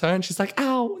hurts her, and she's like,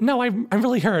 "Ow, no, I'm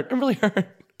really hurt. I'm really hurt."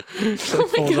 She like,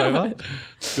 falls God. over.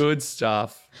 Good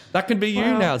stuff. That can be you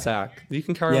now, Zach. You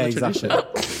can carry Yeah, on the exactly.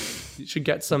 tradition. You should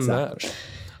get some merch.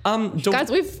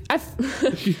 Guys,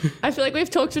 I feel like we've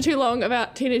talked for too long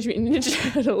about Teenage Mutant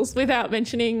Ninja Turtles without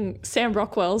mentioning Sam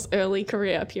Rockwell's early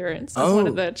career appearance as one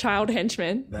of the child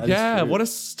henchmen. That is Yeah, true. what a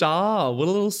star. What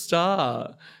a little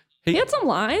star. He had some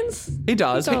lines. He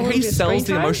does. got a He little bit of sells screen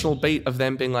the time. emotional beat of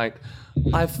them being like,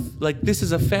 this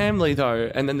is a family though.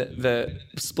 And then the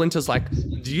Splinter's like,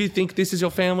 do you think this is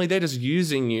your family? They're just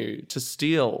using you to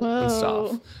steal and stuff.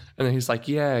 Whoa. And then he's like,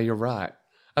 yeah, you're right.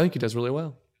 I think he does really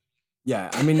well. Yeah,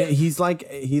 I mean, he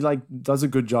does a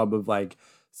good job of like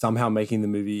somehow making the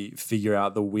movie figure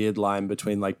out the weird line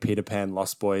between like Peter Pan,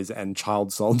 Lost Boys, and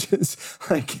Child Soldiers.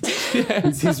 Like,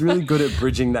 he's really good at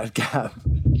bridging that gap.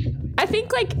 I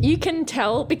think like you can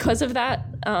tell because of that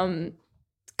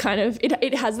kind of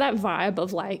it has that vibe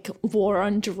of like war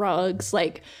on drugs,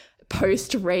 like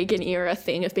post Reagan era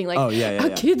thing of being like, Oh, yeah, our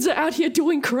yeah. kids are out here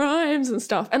doing crimes and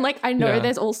stuff. And like I know Yeah.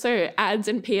 there's also ads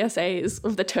and PSAs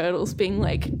of the Turtles being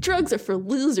like, drugs are for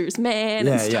losers, man.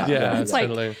 Yeah, and stuff. Yeah, It's like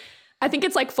totally. I think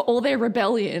it's like for all their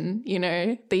rebellion, you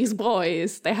know, these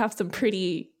boys, they have some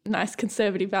pretty nice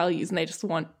conservative values and they just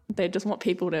want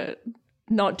people to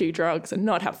not do drugs and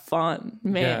not have fun.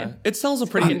 Man. Yeah. It sells a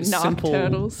pretty Fucking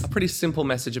Turtles. simple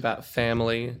message about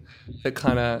family that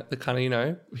kind of, you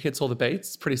know, hits all the beats.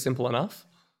 It's pretty simple enough.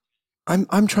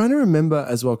 I'm trying to remember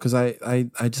as well because I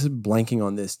just blanking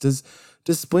on this. Does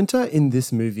Splinter in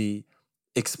this movie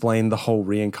explain the whole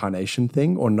reincarnation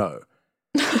thing or no?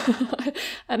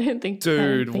 I don't think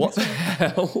Dude, what the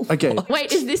hell? Okay.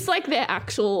 Wait, is this like their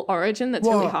actual origin that's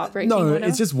really heartbreaking? No, or no?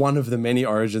 it's just one of the many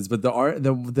origins. But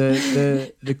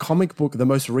the comic book, the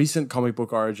most recent comic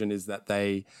book origin is that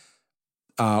they,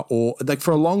 or like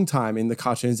for a long time in the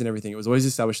cartoons and everything, it was always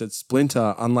established that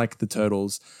Splinter, unlike the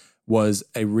Turtles, was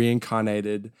a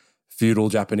reincarnated feudal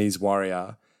Japanese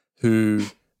warrior who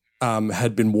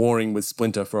had been warring with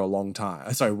Splinter for a long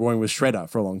time. Sorry, warring with Shredder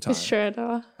for a long time.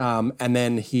 Shredder. And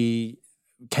then he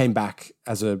came back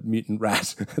as a mutant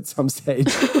rat at some stage.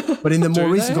 But in the more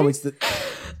recent they? comics,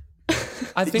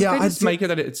 I think Yeah, they I'd just say- make it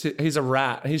that he's a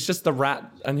rat. He's just the rat,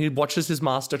 and he watches his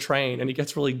master train, and he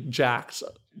gets really jacked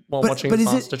while watching but his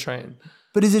is it- master train.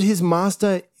 but is it his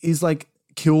master is like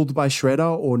killed by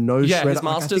Shredder or no Yeah, Shredder? his Like,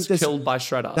 I master's think there's- killed by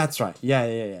Shredder. That's right.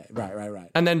 Yeah. Right.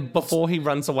 And then before he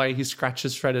runs away, he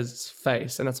scratches Shredder's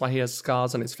face, and that's why he has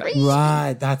scars on his face.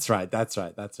 Right. That's right.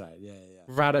 Yeah.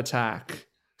 Rat attack.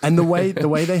 And the way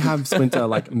they have Splinter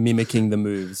like mimicking the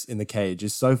moves in the cage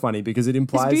is so funny because it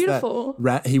implies that beautiful.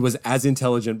 he was as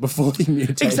intelligent before he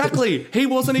mutated. Exactly. He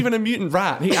wasn't even a mutant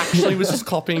rat. He actually was just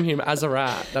copying him as a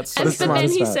rat. That's so And the but then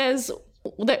smartest he rat. says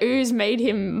the ooze made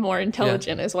him more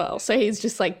intelligent as well. So he's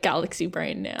just like galaxy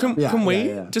brain now. Can we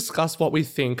yeah. discuss what we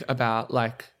think about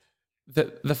like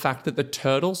the fact that the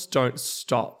Turtles don't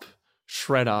stop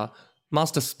Shredder,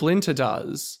 Master Splinter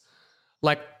does?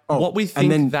 Like what we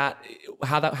think and then-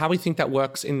 how we think that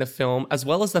works in the film, as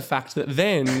well as the fact that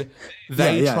then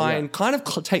they try and kind of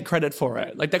take credit for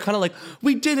it. Like they're kind of like,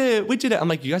 we did it. I'm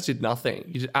like, you guys did nothing.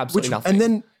 You did absolutely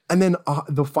nothing. And then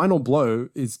the final blow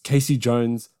is Casey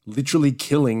Jones literally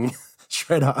killing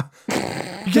Shredder.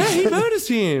 Yeah, he murders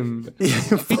him. He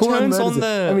turns on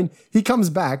the- I mean, he comes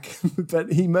back,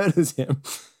 but he murders him.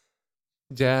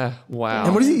 Yeah, wow.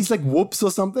 And what is he? He's like whoops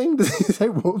or something? Does he say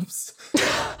whoops?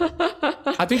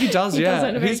 I think he does, He yeah. does it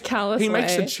in a very callous he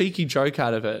makes a way. cheeky joke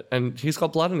out of it, and he's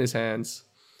got blood on his hands.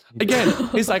 Again,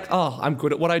 he's like, oh, I'm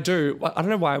good at what I do. I don't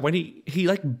know why. When he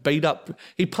like beat up,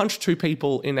 he punched 2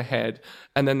 people in the head,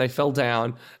 and then they fell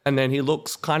down, and then he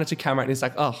looks kind of to camera, and he's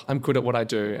like, oh, I'm good at what I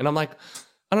do. And I'm like,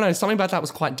 I don't know, something about that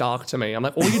was quite dark to me. I'm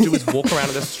like, all you do is walk around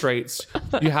in the streets,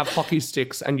 you have hockey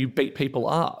sticks, and you beat people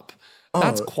up.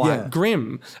 That's quite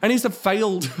grim. And he's a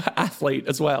failed athlete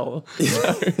as well.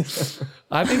 So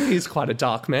I think he's quite a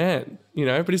dark man,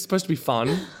 but he's supposed to be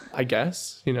fun, I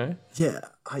guess,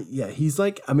 Yeah, he's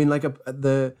like, I mean, like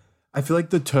I feel like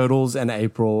the Turtles and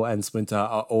April and Splinter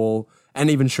are all, and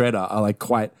even Shredder are like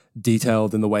quite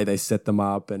detailed in the way they set them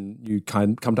up, and you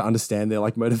come to understand their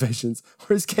like motivations.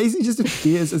 Whereas Casey just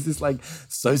appears as this like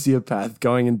sociopath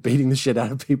going and beating the shit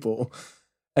out of people.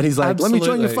 And he's like, let me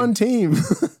join your fun team.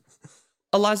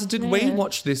 Eliza, did we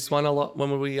watch this one a lot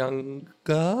when we were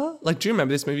younger? Like, do you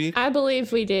remember this movie? I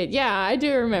believe we did. Yeah, I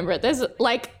do remember it. There's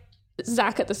like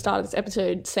Zach at the start of this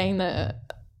episode saying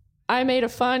that I made a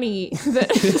funny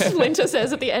that Splinter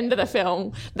says at the end of the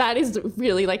film. That is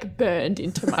really like burned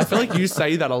into my I feel like you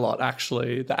say that a lot,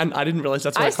 actually. And I didn't realize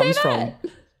that's where it comes from.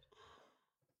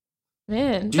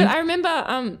 Man. But I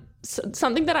remember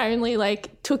something that I only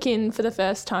like took in for the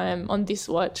first time on this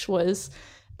watch was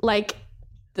like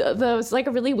there was like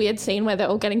a really weird scene where they're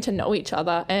all getting to know each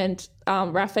other, and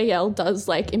Raphael does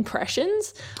like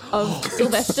impressions of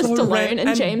Sylvester Stallone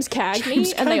and James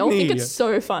Cagney, and they all think it's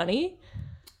so funny.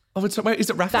 Oh, wait, is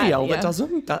it Raphael that does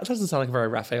them? That doesn't sound like a very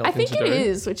Raphael I thing think to do. it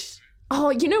is, which... Oh,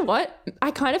 you know what?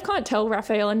 I kind of can't tell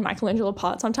Raphael and Michelangelo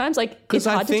apart sometimes. Like, it's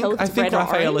hard to tell if it's red or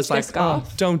Raphael orange, is like, scarf.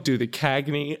 oh, don't do the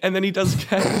Cagney. And then he does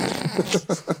Cagney.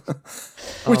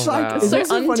 Which wow. is So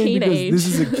also funny because un-teenage. this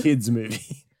is a kid's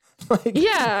movie. Like,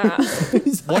 Yeah.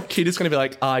 he's- What kid is going to be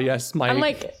like, yes, my I'm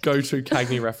like- go-to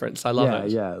Cagney reference. I love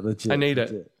it. yeah, legit. I need it.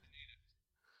 legit.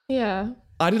 Yeah.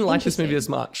 I didn't like this movie as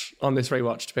much on this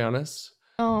rewatch, to be honest.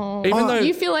 Oh. Even though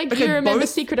You feel like okay, you remember both-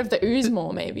 Secret of the Ooze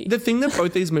more, maybe. The thing that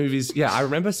both these movies, I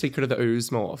remember Secret of the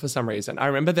Ooze more for some reason. I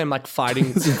remember them like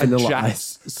fighting Vanilla Jack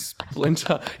Ice.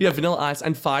 Splinter. Yeah, Vanilla Ice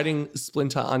and fighting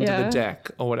Splinter under the Yeah. deck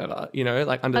or whatever,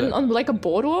 like under on like a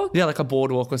boardwalk? like a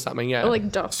boardwalk or something, yeah. Or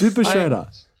like ducks. Super Shredder.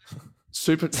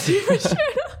 Super.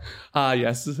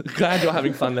 Yes. Glad you're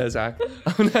having fun there, Zach.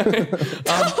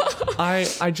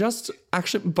 I just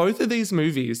actually both of these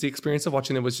movies, the experience of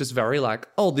watching them was just very like,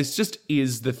 oh, this just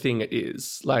is the thing it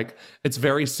is. Like, it's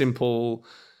very simple.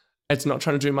 It's not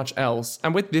trying to do much else.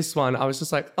 And with this one, I was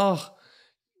just like, oh,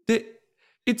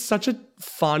 it's such a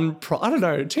fun. I don't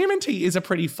know. TMNT is a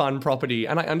pretty fun property,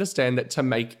 and I understand that to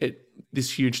make it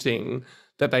this huge thing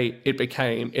that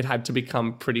it had to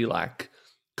become pretty like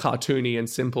cartoony and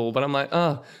simple, but I'm like,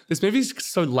 this movie's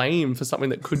so lame for something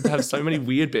that could have so many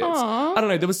weird bits. I don't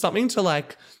know, there was something to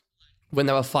like when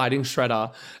they were fighting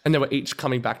Shredder and they were each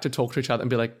coming back to talk to each other and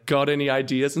be like, got any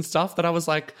ideas and stuff, that I was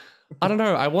like, I don't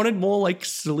know, I wanted more like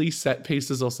silly set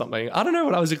pieces or something. I don't know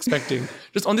what I was expecting.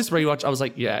 Just on this rewatch, I was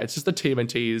like, yeah, it's just the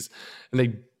TMNTs and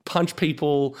they punch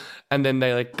people and then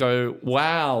they like go,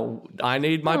 wow, I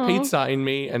need my pizza in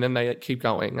me, and then they keep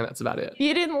going, and that's about it.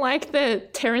 You didn't like the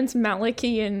Terrence Malick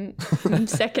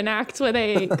second act where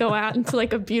they go out into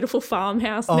like a beautiful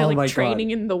farmhouse and Oh they're my like God.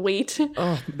 training in the wheat.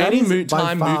 That is by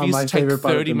Time far my movies take favorite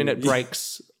part of the 30-minute movie.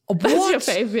 breaks. That's What? your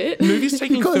favorite. Movies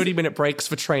taking Because- 30-minute breaks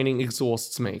for training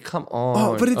exhausts me. Come on.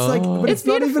 Oh, but it's like, but it's It's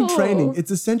not even beautiful. training. It's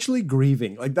essentially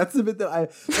grieving. Like that's the bit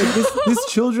that this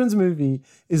children's movie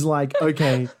is like,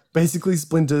 okay, basically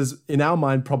Splinter's in our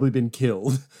mind probably been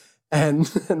killed.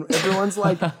 And everyone's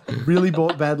like really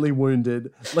badly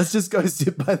wounded. Let's just go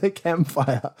sit by the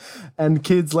campfire. And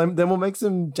kids, then we'll make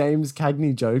some James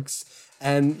Cagney jokes.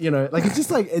 And, like, it's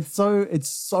just like, it's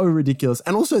so ridiculous.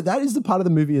 And also that is the part of the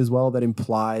movie as well that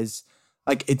implies,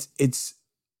 like, it's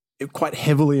quite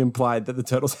heavily implied that the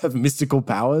turtles have mystical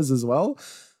powers as well.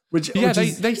 Which they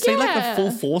say like the Yeah.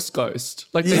 full Force Ghost.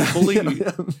 Like they bully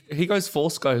he goes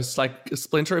Force Ghost. Like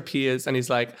Splinter appears and he's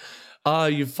like,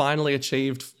 you've finally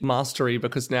achieved mastery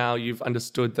because now you've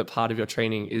understood that part of your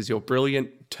training is your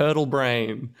brilliant turtle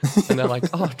brain. And they're like,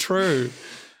 oh, true.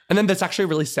 And then there's actually a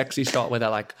really sexy shot where they're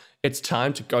like, it's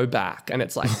time to go back. And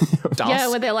it's like dusk. Yeah,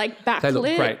 where they're like backlit. They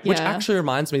look great. Which Yeah. actually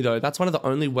reminds me, though, that's one of the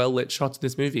only well-lit shots in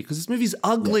this movie because this movie's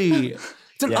ugly.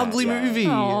 It's an ugly movie.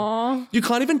 Aw. You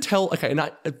can't even tell. Okay,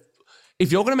 and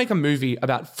if you're going to make a movie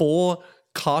about 4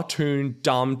 cartoon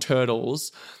dumb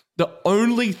turtles The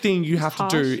only thing you have to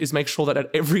do harsh. is make sure that at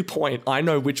every point I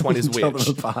know which one is Tell which.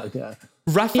 them apart, yeah.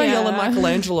 Raphael and Yeah.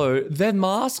 Michelangelo, their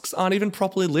masks aren't even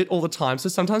properly lit all the time. So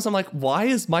sometimes I'm like, why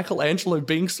is Michelangelo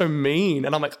being so mean?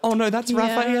 And I'm like, oh no, that's Yeah.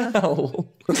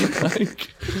 Raphael.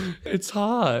 Like, it's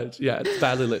hard. Yeah, it's a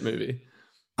badly lit movie.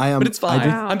 But But it's fine.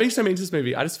 Wow. I'm being so mean to this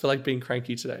movie. I just feel like being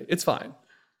cranky today. It's fine.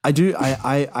 I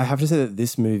have to say that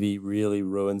this movie really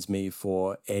ruins me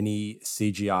for any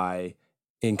CGI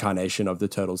incarnation of the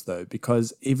Turtles, though,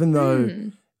 because even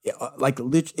though,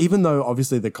 even though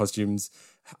obviously the costumes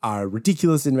are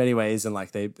ridiculous in many ways,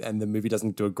 and the movie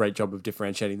doesn't do a great job of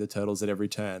differentiating the Turtles at every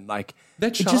turn, like They're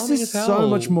it just charming is as hell. so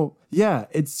much more. Yeah,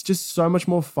 it's just so much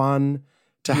more fun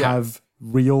to have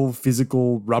real,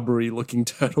 physical, rubbery looking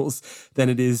turtles than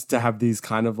it is to have these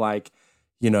kind of like,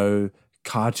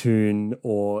 cartoon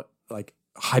or like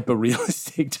hyper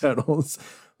realistic turtles.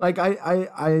 Like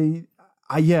and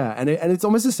it's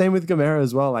almost the same with Gamera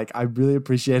as well. Like I really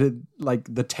appreciated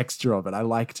like the texture of it. I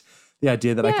liked the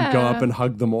idea that I could go Yeah. up and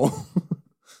hug them all.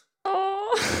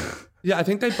 Oh. Yeah, I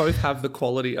think they both have the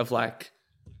quality of like,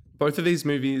 both of these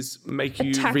movies make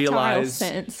you Tactile realize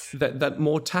sense. that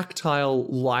more tactile,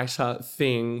 lighter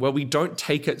thing where we don't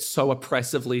take it so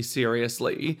oppressively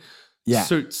seriously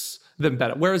suits them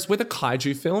better. Whereas with a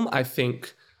kaiju film, I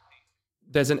think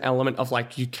there's an element of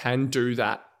like, you can do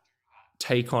that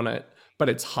take on it, but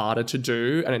it's harder to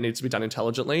do and it needs to be done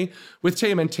intelligently. With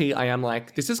TMNT, I am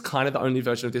like, this is kind of the only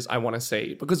version of this I want to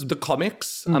see, because the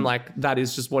comics, I'm like, that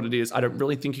is just what it is. I don't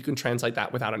really think you can translate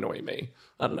that without annoying me.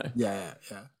 I don't know. Yeah.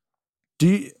 Do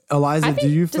you, Eliza, I do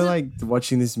think- you does feel it- like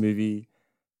watching this movie,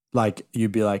 like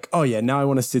you'd be like, oh yeah, now I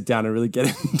want to sit down and really get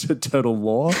into turtle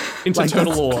lore? Into Like,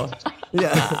 Turtle that's- Lore.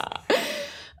 Yeah.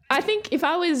 I think if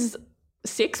I was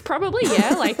 6, probably,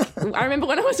 yeah. Like, I remember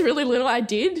when I was really little, I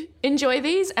did enjoy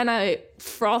these, and I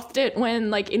frothed it when,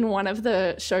 like, in one of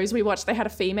the shows we watched, they had a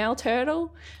female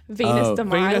turtle, Venus de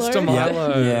Milo. Venus de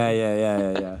Milo.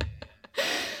 Yeah.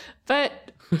 But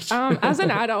as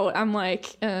an adult, I'm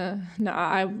like, no,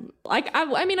 I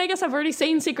mean, I guess I've already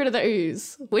seen Secret of the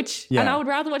Ooze, and Yeah. I would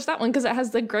rather watch that one because it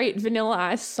has the great Vanilla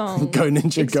Ice song. Go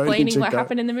Ninja, go explaining Ninja, what go.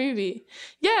 happened in the movie.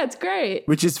 Yeah, it's great.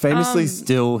 Which is famously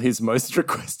still his most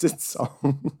requested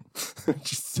song.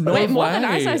 Which is so- Wait, more than way.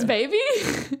 Ice Ice Baby?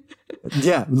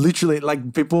 yeah, literally,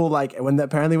 like people like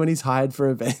apparently when he's hired for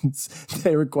events,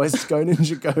 they request Go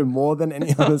Ninja Go more than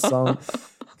any other song.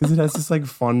 Because it has this like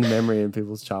fond memory in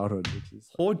people's childhood, which is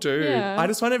Poor dude. Yeah. I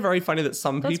just find it very funny that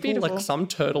some That's people, beautiful. like some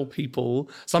turtle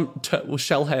people,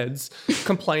 shell heads,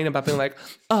 complain about being like,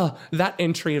 oh, that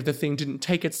entry of the thing didn't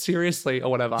take it seriously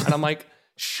or whatever. And I'm like,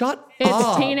 shut It's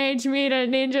up. Teenage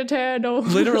Mutant Ninja Turtle.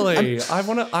 Literally. I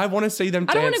want to see them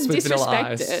I don't dance wanna with Vanilla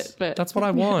disrespect Ice. it, but- That's what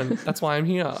I want. That's why I'm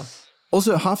here.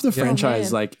 also half the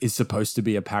franchise man. like is supposed to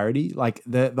be a parody. Like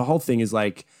the whole thing is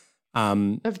like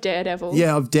Of Daredevil.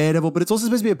 yeah, of Daredevil, but it's also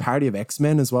supposed to be a parody of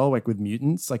X-Men as well, like with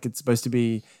mutants. Like it's supposed to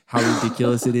be how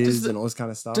ridiculous it is and all this kind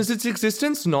of stuff. Does its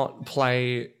existence not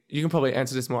play? You can probably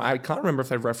answer this more. I can't remember if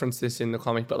they've referenced this in the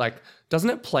comic, but like, doesn't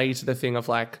it play to the thing of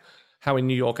like how in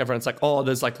New York everyone's like, oh,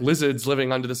 there's like lizards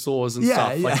living under the sewers and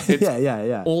stuff. Like, it's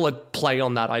yeah. all a play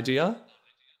on that idea.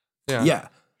 Yeah.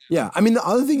 I mean, the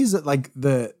other thing is that like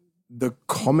the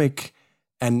comic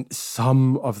and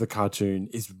some of the cartoon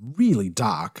is really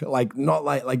dark. Like not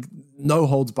like no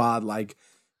holds barred. Like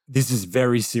this is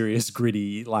very serious,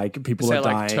 gritty. Like people Is are there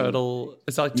dying. like turtle?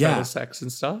 Is that like Yeah. turtle sex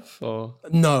and stuff? Or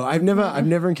No, I've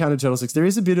never encountered turtle sex. There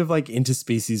is a bit of like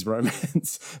interspecies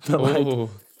romance, but like oh,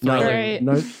 no, Right.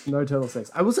 no turtle sex.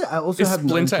 I will say I also is have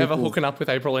known Splinter ever people- hooking up with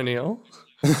April O'Neil?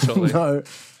 Surely. No.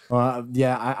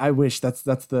 Yeah, I wish that's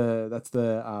the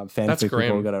fanfic That's people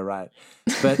grim. got to write.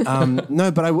 But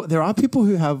no, but there are people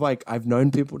who have like I've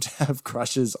known people to have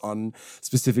crushes on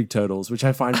specific turtles, which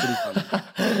I find pretty funny.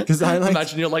 Because I like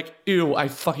Imagine you're like, ew, I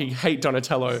fucking hate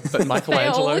Donatello, but They all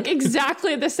Michelangelo. look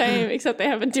exactly the same, except they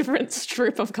have a different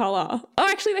strip of color. Oh,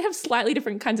 actually, they have slightly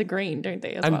different kinds of green, don't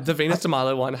they? As well? And the Venus de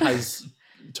Milo one has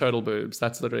turtle boobs.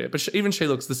 That's literally it. But even she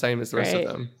looks the same as the rest Great.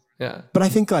 of them. Yeah. But I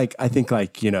think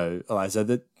Eliza,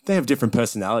 that they have different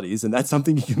personalities, and that's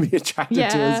something you can be attracted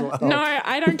to as well. No,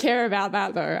 I don't care about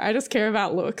that though. I just care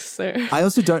about looks. So I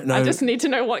also don't know I just need to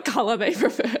know what color they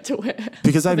prefer to wear.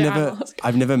 because I've The never eyemasks.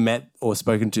 I've never met or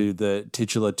spoken to the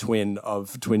titular twin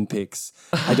of Twin Peaks.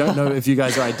 I don't know if you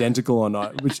guys are identical or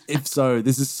not. Which, if so,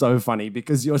 this is so funny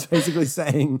because you're basically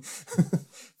saying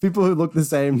people who look the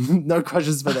same, no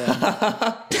crushes for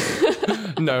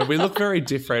them. No, we look very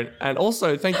different. And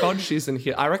also, thank God she's in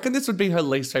here. I reckon this would be her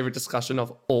least favorite discussion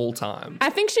of all time. I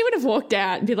think she would have walked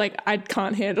out and be like, I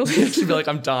can't handle this. She'd be like,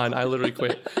 I'm done. I literally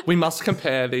quit. We must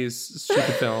compare these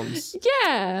stupid films.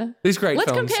 Yeah. These great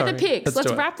Let's films. compare the picks. Let's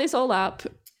do it. wrap this all up.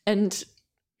 And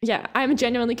yeah, I'm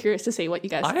genuinely curious to see what you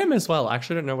guys I am as well. I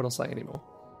actually don't know what I'll say anymore.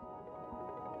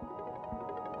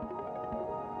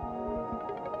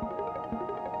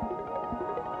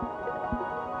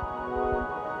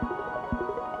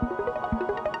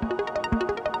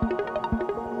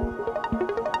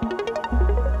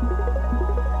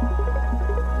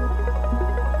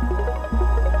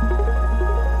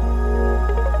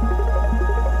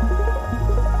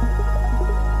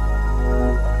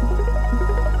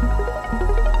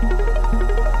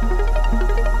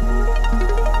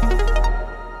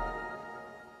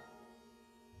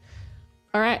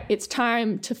 It's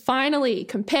time to finally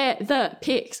compare the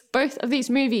picks. Both of these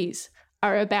movies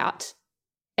are about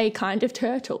a kind of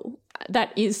turtle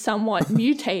that is somewhat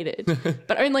mutated,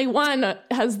 but only one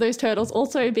has those turtles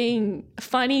also being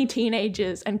funny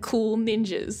teenagers and cool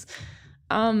ninjas.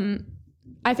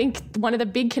 I think one of the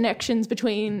big connections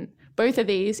between both of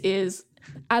these is,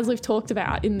 as we've talked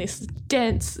about in this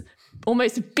dense,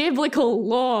 almost biblical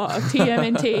lore of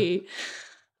TMNT,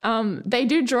 they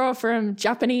do draw from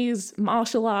Japanese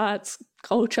martial arts,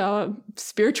 culture,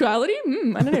 spirituality.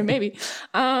 I don't know, maybe.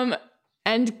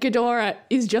 And Ghidorah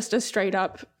is just a straight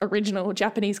up original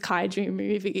Japanese kaiju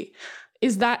movie.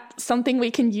 Is that something we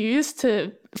can use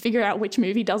to figure out which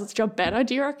movie does its job better,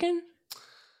 do you reckon?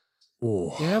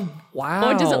 Oh. Yeah, wow.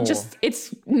 Or does it just,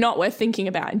 it's not worth thinking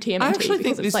about in TMNT? I actually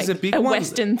think this is a big one.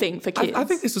 Western thing for kids. I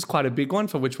think this is quite a big one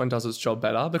for which one does its job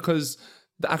better, because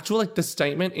the actual, the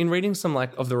statement, in reading some,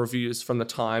 of the reviews from the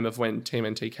time of when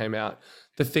TMNT came out,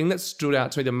 the thing that stood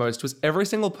out to me the most was every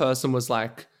single person was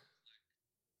like,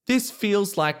 this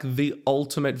feels like the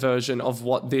ultimate version of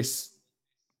what this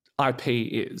IP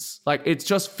is. It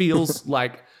just feels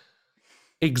like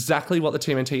exactly what the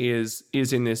TMNT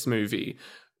is in this movie,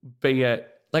 be it,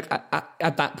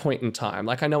 at that point in time.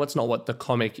 I know it's not what the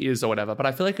comic is or whatever, but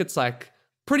I feel like it's,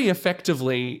 pretty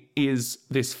effectively is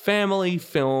this family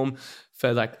film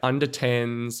for under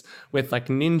 10s with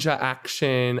ninja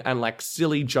action and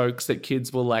silly jokes that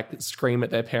kids will scream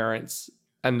at their parents,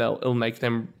 and it'll make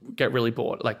them get really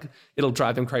bored. It'll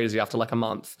drive them crazy after a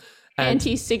month. And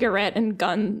anti-cigarette and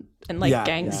gun and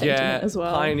gang sentiment as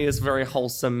well. Pioneer's very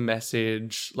wholesome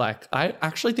message. I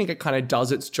actually think it kind of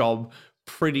does its job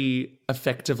pretty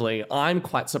effectively. I'm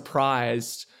quite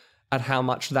surprised at how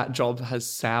much that job has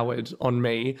soured on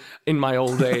me in my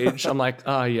old age. I'm like,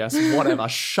 yes, whatever.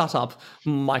 Shut up,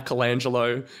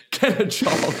 Michelangelo. Get a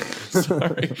job.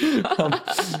 Sorry.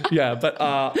 But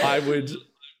I would...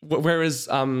 Whereas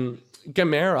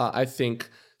Gamera, I think,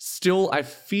 still I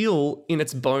feel in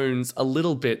its bones a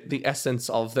little bit the essence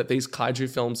of that these kaiju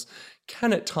films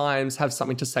can at times have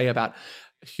something to say about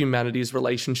humanity's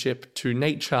relationship to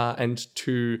nature and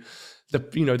to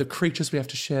the creatures we have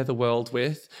to share the world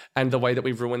with and the way that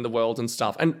we ruin the world and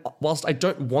stuff. And whilst I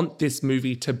don't want this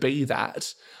movie to be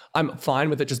that, I'm fine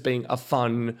with it just being a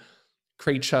fun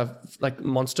creature,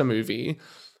 monster movie.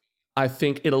 I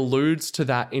think it alludes to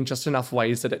that in just enough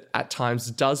ways that it at times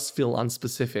does feel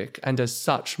unspecific. And as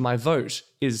such, my vote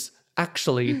is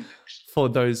actually for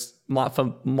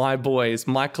my boys,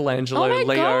 Michelangelo,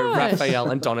 Leo,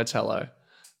 Raphael, and Donatello.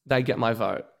 They get my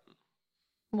vote.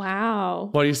 Wow.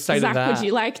 What do you say Zach, to that? would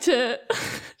you like to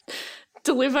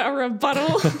deliver a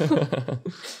rebuttal?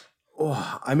 Or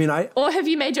have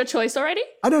you made your choice already?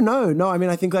 I don't know. No,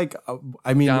 I think yeah,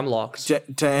 I'm locked.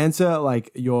 To answer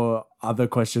your other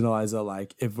question, Eliza,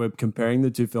 if we're comparing the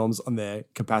two films on their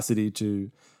capacity to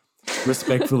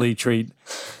respectfully treat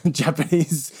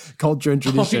Japanese culture and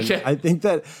tradition, I think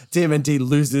that TMNT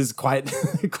loses quite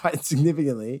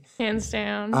significantly. Hands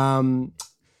down.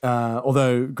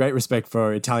 Although great respect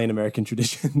for Italian-American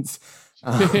traditions.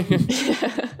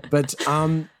 But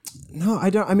no,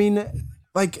 I don't.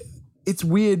 It's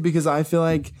weird because I feel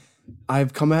like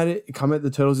I've come at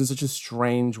the Turtles in such a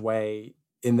strange way,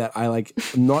 in that I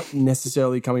not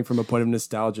necessarily coming from a point of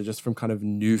nostalgia, just from kind of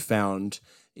newfound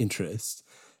interest.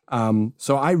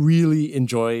 So I really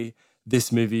enjoy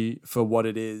this movie for what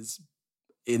it is,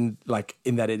 in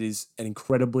that it is an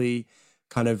incredibly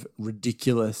kind of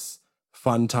ridiculous,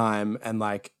 fun time, and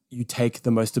you take the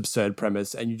most absurd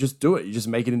premise and you just do it. You just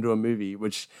make it into a movie,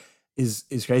 which is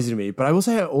crazy to me. But I will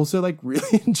say I also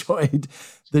really enjoyed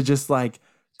the just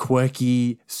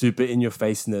quirky, super in your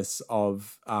faceness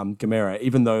of Gamera,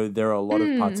 even though there are a lot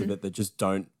of parts of it that just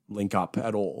don't link up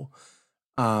at all,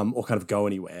 or kind of go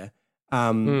anywhere.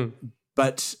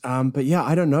 But yeah,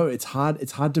 I don't know. It's hard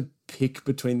to pick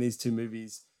between these two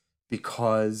movies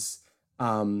because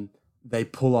they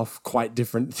pull off quite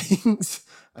different things,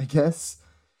 I guess.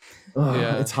 Oh,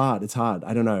 Yeah. It's hard.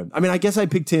 I don't know. I mean, I guess I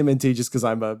picked TMNT just because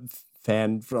I'm a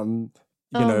fan from,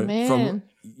 from man.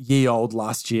 ye old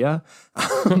last year.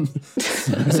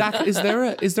 Zach, is there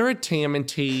a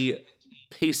TMNT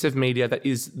piece of media that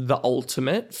is the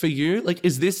ultimate for you? Like,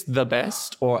 is this the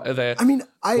best, or are there? I mean,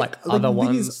 other the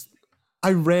thing is, ones.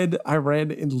 I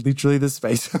read in literally the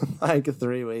space of like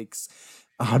 3 weeks,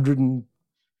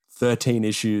 113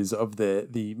 issues of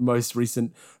the most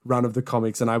recent run of the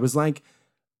comics, and I was like,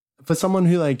 for someone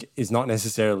who like is not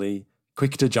necessarily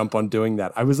quick to jump on doing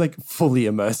that, I was like fully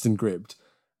immersed and gripped.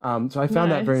 So I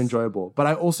found that very Nice. enjoyable. But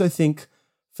I also think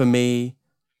for me,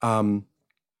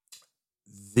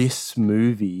 this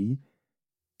movie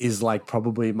is like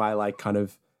probably my like kind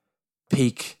of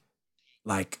peak,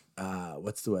 like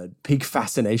what's the word? Peak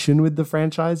fascination with the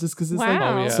franchise, just because it's like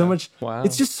Wow. Oh, yeah. so much. Wow.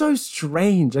 It's just so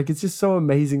strange. Like it's just so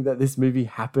amazing that this movie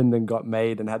happened and got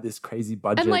made and had this crazy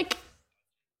budget. And like,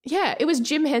 yeah, it was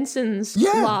Jim Henson's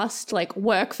Yeah. last like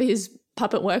work for his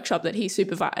puppet workshop that he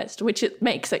supervised, which it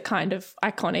makes it kind of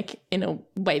iconic in a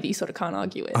way that you sort of can't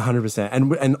argue with. 100%.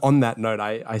 And on that note,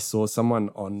 I saw someone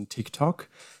on TikTok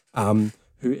and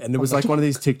it was like one of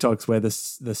these TikToks where the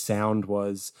sound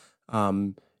was,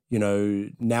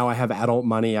 now I have adult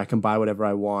money, I can buy whatever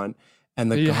I want.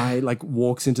 And the guy like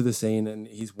walks into the scene and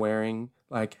he's wearing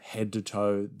like head to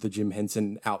toe the Jim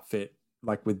Henson outfit,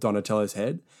 like with Donatello's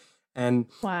head. And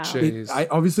Wow. Jeez. I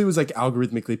obviously was like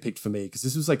algorithmically picked for me because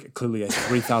this was like clearly a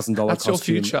 $3,000 That's your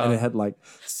costume future. and it had like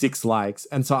 6 likes.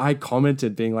 And so I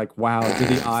commented being like, wow, do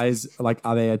the eyes, like,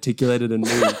 are they articulated and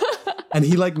move? And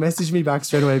he like messaged me back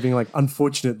straight away being like,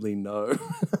 unfortunately, no.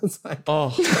 I was like,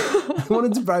 Oh, I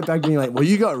wanted to write back being like, well,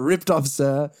 you got ripped off,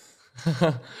 sir.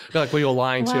 you're like, well, you're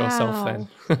lying to yourself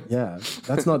then. Yeah,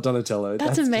 that's not Donatello.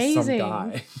 That's just some amazing.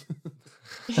 guy.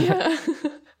 Yeah.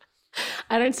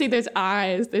 I don't see those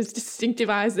eyes, those distinctive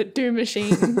eyes that do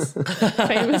machines,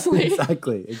 famously.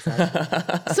 Exactly.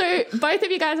 So both of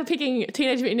you guys are picking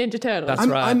Teenage Mutant Ninja Turtles. That's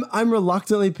right. I'm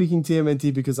reluctantly picking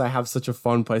TMNT because I have such a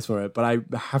fond place for it, but I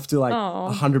have to like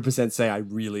Aw. 100% say I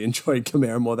really enjoyed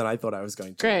Chimera more than I thought I was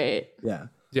going to. Great. Yeah.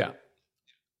 Yeah.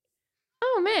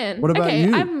 Oh man. What about okay,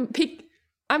 you?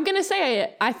 I'm gonna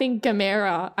say I think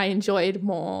Gamera I enjoyed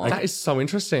more. That is so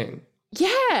interesting. Yeah,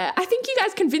 I think you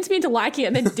guys convinced me into liking it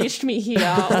and then dished me here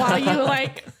while you were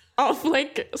like off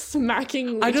like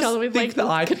smacking I each just other with think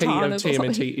like the IP of katanas or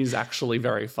something. TMNT is actually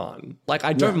very fun. Like,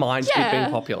 I don't mind it Yeah.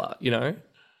 being popular, you know?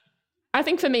 I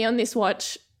think for me on this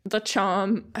watch, the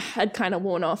charm had kind of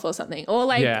worn off or something. Or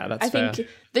like, Yeah, that's I think fair.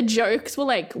 the jokes were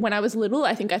like, when I was little,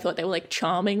 I think I thought they were like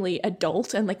charmingly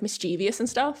adult and like mischievous and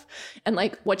stuff. And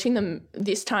like watching them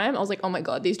this time, I was like, oh my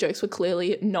God, these jokes were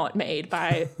clearly not made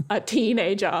by a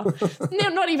teenager. No,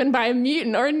 not even by a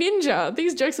mutant or a ninja.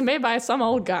 These jokes are made by some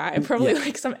old guy, probably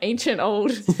like some ancient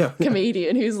old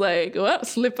comedian who's like, well,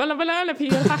 slip on a banana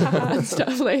peel, ha ha ha, and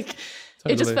stuff. Like,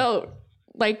 it just Totally. felt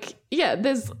like, yeah,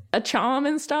 there's a charm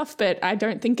and stuff, but I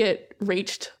don't think it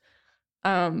reached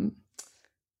a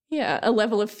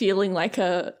level of feeling like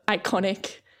a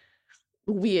iconic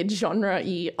weird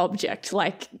genre-y object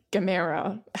like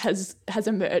Gamera has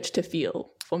emerged to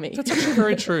feel for me. That's actually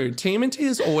very true. TMNT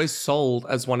is always sold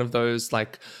as one of those,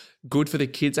 like, good for the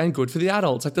kids and good for the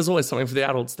adults. Like, there's always something for the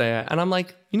adults there. And I'm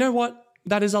like, you know what?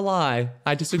 That is a lie.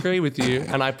 I disagree with you.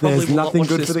 And I probably There's will not nothing watch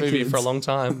good this for the movie kids. for a long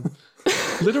time.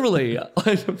 Literally,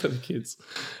 for the kids.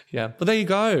 Yeah. But there you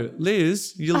go.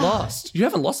 Liz, you lost. You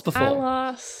haven't lost before. I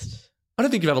lost. I don't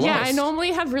think you've ever Yeah, lost. I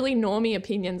normally have really normie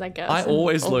opinions, I guess. I and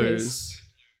always lose.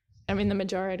 I'm in the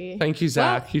majority. Thank you,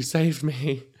 Zach. You saved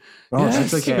me. Oh,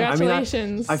 Yes. that's okay.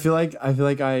 Congratulations. I feel like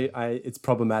I it's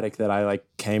problematic that I like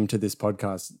came to this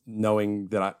podcast knowing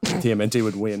that TMNT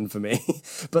would win for me.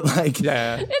 But like,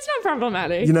 Yeah. It's not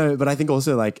problematic. but I think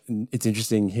also like it's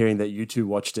interesting hearing that you two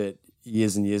watched it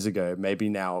years and years ago. Maybe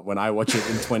now when I watch it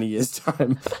in 20 years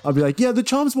time, I'll be like, yeah, the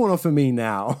charm's worn off for me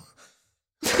now.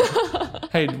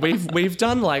 Hey, we've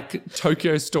done like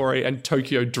Tokyo Story and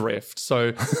Tokyo Drift,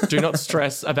 so do not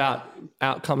stress about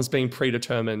outcomes being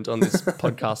predetermined on this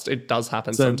podcast. It does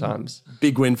happen sometimes.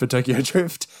 Big win for Tokyo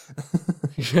Drift.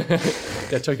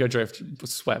 Yeah, Tokyo Drift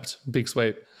was swept. Big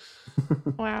sweep.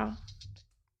 Wow.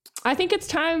 I think it's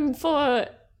time for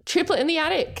Triplet in the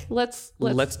Attic. Let's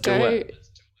Let's do go it.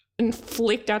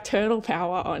 inflict our turtle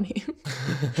power on him.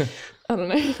 I don't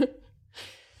know.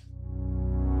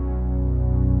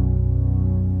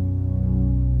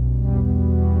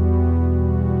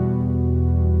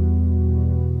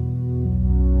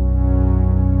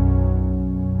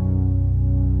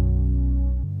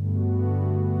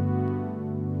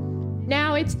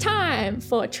 it's time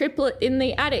for Triplet in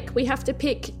the Attic. We have to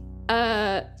pick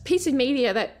a piece of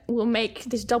media that will make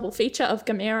this double feature of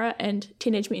Gamera and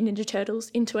Teenage Mutant Ninja Turtles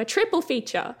into a triple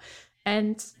feature.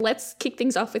 And let's kick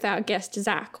things off with our guest,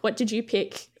 Zach. What did you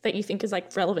pick that you think is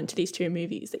like relevant to these two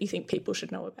movies that you think people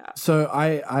should know about? So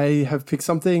I have picked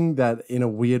something that in a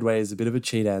weird way is a bit of a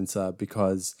cheat answer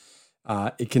because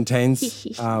it contains,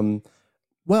 it kind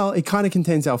of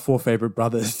contains our four favorite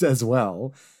brothers as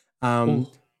well.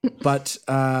 But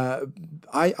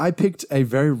I picked a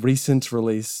very recent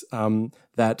release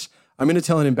that I'm going to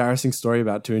tell an embarrassing story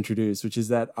about to introduce, which is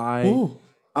that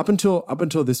up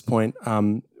until this point,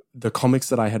 the comics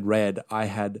that I had read, I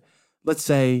had, let's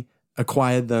say,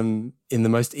 acquired them in the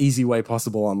most easy way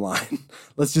possible online.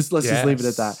 let's just leave it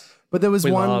at that. But there was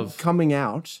one coming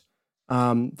out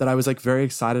that I was like very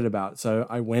excited about. So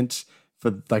I went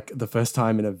for like the first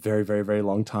time in a very, very, very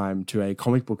long time to a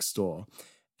comic book store.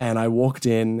 And I walked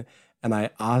in and I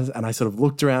asked, and I sort of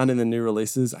looked around in the new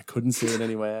releases. I couldn't see it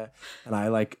anywhere. And I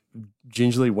like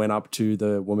gingerly went up to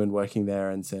the woman working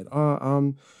there and said,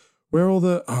 where are all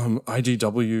the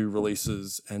IDW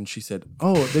releases? And she said,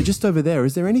 oh, they're just over there.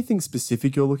 Is there anything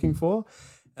specific you're looking for?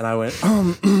 And I went,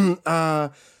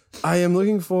 I am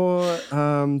looking for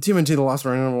TMNT The Last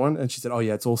Ronin #1. And she said, oh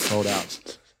yeah, it's all sold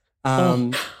out.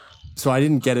 So I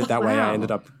didn't get it that way. I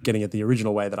ended up getting it the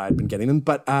original way that I had been getting them.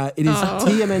 But it is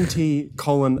TMNT: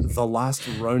 The Last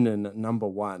Ronin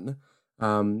 #1,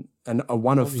 and a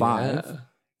 1 of 5. Yeah.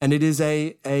 And it is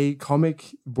a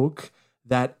comic book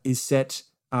that is set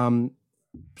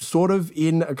sort of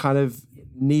in a kind of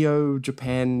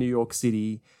Neo-Japan, New York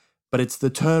City, but it's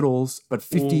the Turtles, but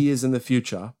 50 years in the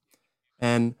future.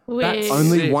 And that's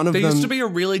only one of them. There used to be a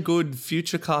really good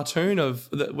future cartoon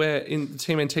where in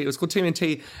TMNT, it was called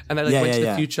TMNT, and they went to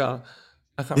the future.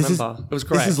 I can't remember. It was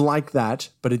great. This is like that,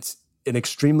 but it's an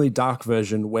extremely dark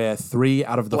version where 3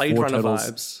 out of the Blade 4 Runner turtles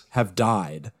vibes. have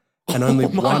died, and only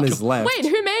one is left. Wait,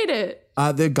 who made it?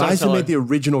 The guys who made the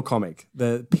original comic.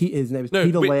 His name is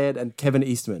Peter Laird and Kevin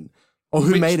Eastman. Or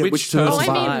who made it? Which turtle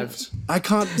survived? I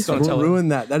can't ruin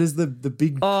that. That is the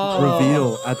big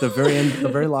reveal at the very end, the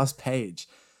very last page.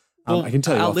 Well, I can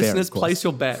tell you. Our listeners, place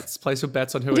your bets. Place your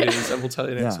bets on who it is, and we'll tell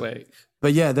you next week.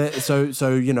 But yeah,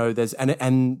 so you know, there's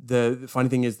and the funny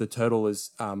thing is the turtle is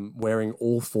wearing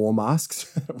all 4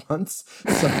 masks at once,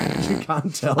 so you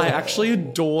can't tell. I actually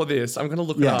adore this. I'm gonna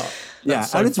look it up.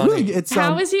 That's so and it's funny. really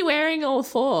How is he wearing all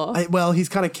 4? Well, he's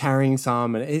kind of carrying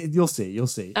some, and you'll see.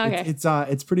 Okay.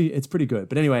 It's pretty good.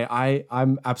 But anyway,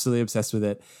 I'm absolutely obsessed with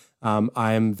it.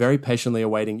 I am very patiently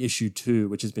awaiting issue 2,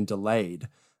 which has been delayed.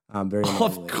 Very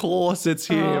of course it's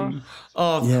him.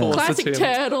 Of course Classic it's him.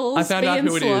 Turtles. I found out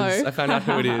who it slow. is. I found out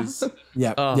who it is.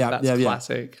 That's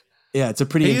classic. Yeah, it's a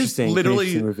pretty interesting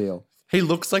reveal. He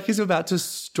looks like he's about to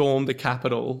storm the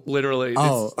Capitol. Literally,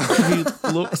 he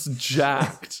looks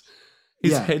jacked.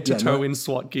 He's head to toe in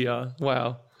SWAT gear.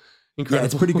 Wow. Incredible. Yeah,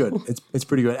 it's pretty good. It's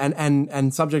pretty good.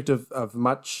 And subject of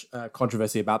much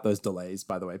controversy about those delays,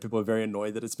 by the way. People are very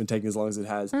annoyed that it's been taking as long as it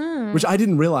has, which I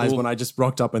didn't realize when I just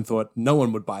rocked up and thought no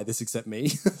one would buy this except me.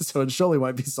 So it surely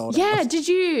won't be sold out. Yeah,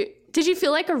 did you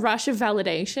feel like a rush of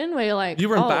validation where you're like, you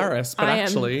were embarrassed, but I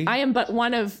am but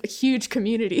one of a huge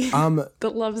community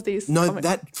that loves these comics.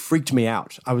 That freaked me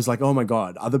out. I was like, oh my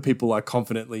God, other people are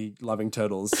confidently loving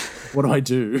turtles. What do I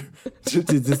do?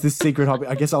 Is this secret hobby?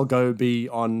 I guess I'll go be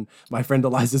on my friend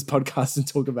Eliza's podcast and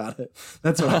talk about it.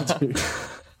 That's what I do.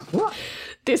 What?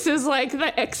 This is like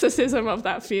the exorcism of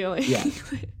that feeling. Yeah.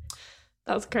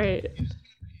 That's great.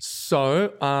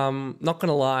 So, not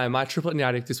gonna lie, my triplet in the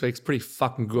attic this week's pretty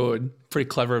fucking good. Pretty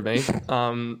clever of me.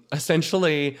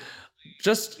 Essentially,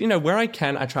 just, where I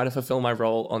can, I try to fulfill my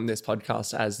role on this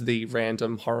podcast as the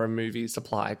random horror movie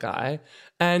supply guy.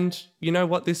 And you know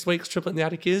what this week's triplet in the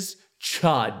attic is?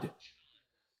 CHUD,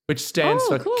 which stands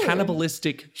for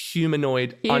Cannibalistic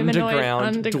Humanoid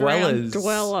Underground Dwellers.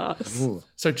 Ooh.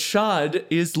 So CHUD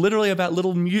is literally about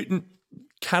little mutant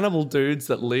cannibal dudes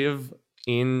that live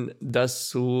in the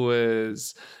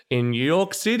sewers in New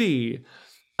York City.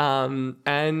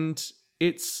 And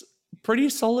it's pretty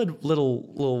solid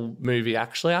little movie,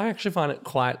 actually. I actually find it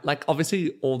quite, like,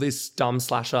 obviously all these dumb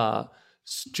slasher,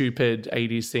 stupid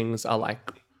 80s things are,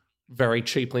 like, very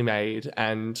cheaply made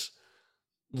and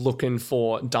looking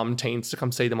for dumb teens to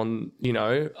come see them on,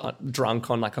 drunk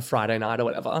on, like, a Friday night or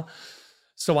whatever.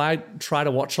 So I try to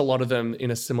watch a lot of them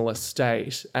in a similar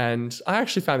state, and I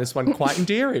actually found this one quite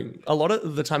endearing. A lot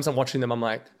of the times I'm watching them, I'm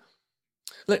like,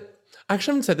 I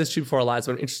actually haven't said this to you before,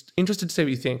 Eliza, but I'm interested to see what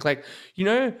you think. Like,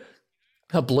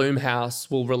 how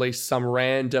Blumhouse will release some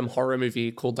random horror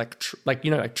movie called like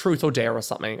Truth or Dare or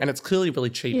something, and it's clearly really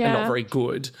cheap and not very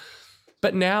good.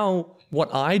 But now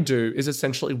what I do is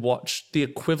essentially watch the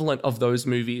equivalent of those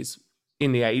movies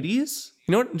in the 80s.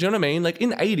 Do you know what I mean? Like in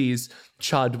the 80s,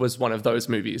 Chud was one of those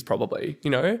movies probably,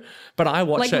 But I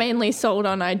watch Like it. mainly sold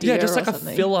on idea. Yeah, just like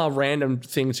something. a filler random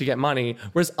thing to get money.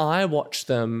 Whereas I watch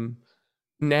them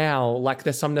now like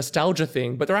there's some nostalgia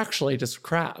thing, but they're actually just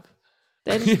crap.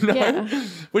 Yeah.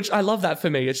 Which I love that for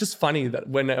me. It's just funny that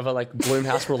whenever like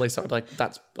Blumhouse release something like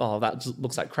that just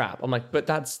looks like crap. I'm like, but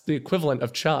that's the equivalent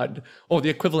of Chud or the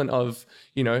equivalent of,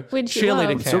 Which you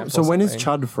cheerleader love. camp. So or when is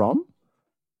something. Chud from?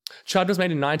 Chud was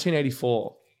made in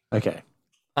 1984. Okay.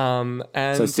 And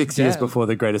So 6 years before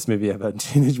the greatest movie ever,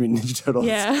 Teenage Mutant Ninja Turtles.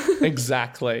 Yeah.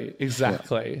 Exactly.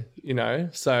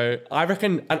 So I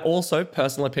reckon, and also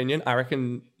personal opinion, I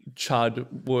reckon Chud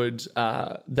would,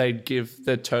 they'd give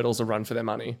the turtles a run for their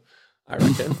money, I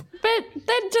reckon. But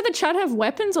then do the Chud have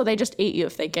weapons or they just eat you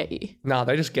if they get you? Nah,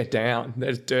 they just get down.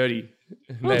 They're just dirty.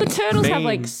 Well, They're the turtles have mean.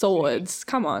 like swords.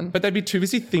 Come on. But they'd be too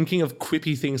busy thinking of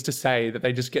quippy things to say that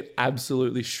they just get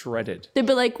absolutely shredded. They'd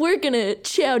be like, we're going to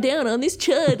chow down on this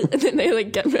Chud. And then they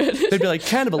like get murdered. They'd be like,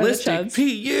 cannibalistic, Chuds.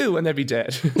 PU, and they'd be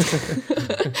dead.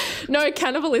 No,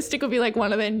 cannibalistic would be like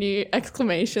one of their new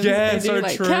exclamations. Yeah, they do so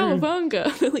like true.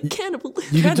 cowabunga. They're like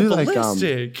cannibalistic. You could do like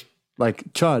Cannibalistic.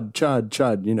 like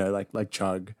Chud, like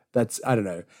chug. That's I don't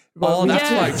know. Oh,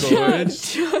 that's Yeah, quite good.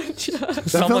 Chud. I felt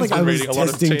Someone's like I been was reading a lot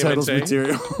of testing Turtles TMNT.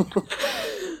 material.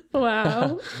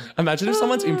 Wow. Imagine if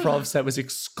someone's improv set was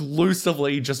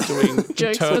exclusively just doing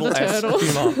Jokes for the turtle-esque turtles.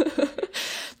 humor.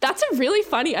 That's a really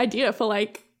funny idea for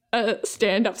like a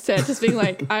stand-up set, just being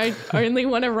like, I only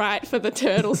want to write for the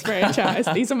Turtles franchise.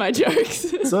 These are my jokes.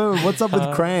 So what's up with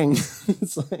Krang?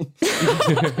 It's like,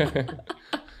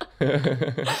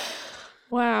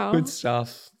 Wow. Good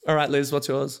stuff. All right, Liz, what's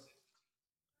yours?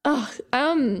 Oh,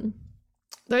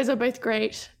 those are both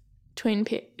great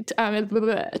triplet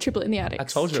in the attic. I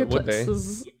told you it would be.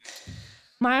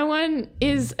 My one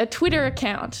is a Twitter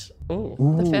account. Oh,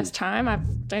 The first time. I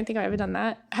don't think I've ever done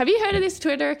that. Have you heard of this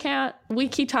Twitter account?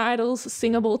 Wiki titles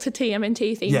singable to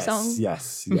TMNT theme song.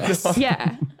 yes.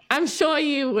 Yeah, I'm sure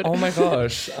you would. oh my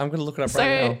gosh. I'm going to look it up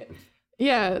right now.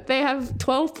 Yeah, they have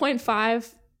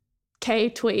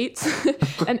 12.5K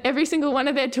tweets, and every single one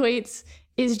of their tweets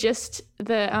is just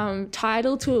the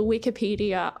title to a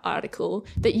Wikipedia article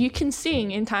that you can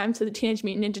sing in time to the Teenage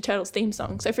Mutant Ninja Turtles theme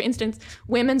song. So, for instance,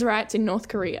 women's rights in North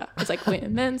Korea. It's like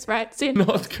women's rights in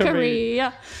North Korea.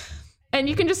 Korea. And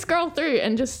you can just scroll through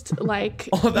and just like,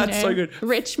 Oh, that's so good.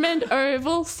 Richmond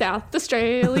Oval, South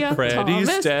Australia, Freddie's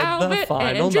Thomas dead, the Albert,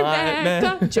 final Andrew nightmare.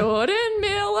 Becker, Jordan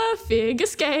Miller, figure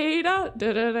skater,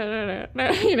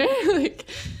 like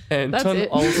Anton it.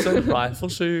 Olsen, rifle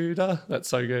shooter. That's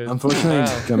so good. Unfortunately,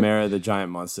 Wow. Gamera the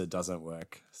giant monster doesn't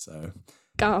work. So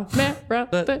Gamera,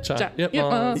 the giant giant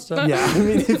monster. monster. yeah, I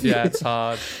mean, if Yeah, it's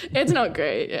hard. It's not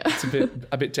great. Yeah. It's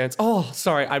a bit dense. Oh,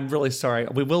 sorry. I'm really sorry.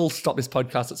 We will stop this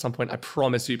podcast at some point. I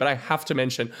promise you. But I have to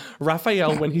mention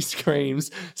Raphael when he screams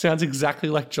sounds exactly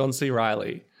like John C.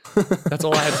 Reilly. That's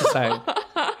all I had to say.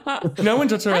 No one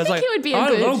just I was think like, he would be a I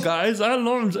don't good- know, guys. I don't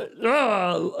know.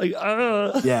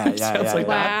 Yeah, It sounds like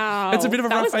that. Wow. It's a bit of a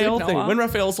That was Raphael good, thing. Noah. When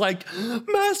Raphael's like,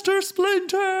 Master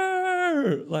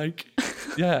Splinter. Like,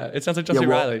 yeah, it sounds like John C.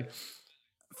 well, Reilly.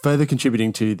 further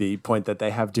contributing to the point that they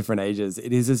have different ages,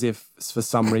 it is as if for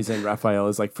some reason Raphael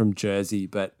is like from Jersey,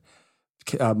 but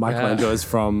Michelangelo is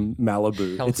from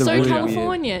Malibu. It's a So really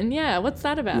Californian. Yeah. What's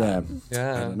that about? weird, I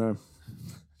Yeah. don't know.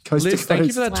 Coast Liz, to thank you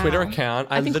coast. for that Twitter Wow. account.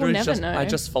 I think we'll literally never know. I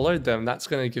just followed them. That's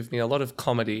going to give me a lot of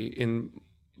comedy in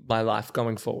my life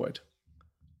going forward.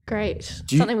 Great.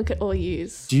 you- Something we could all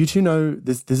use. Do you two know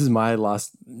this? This is my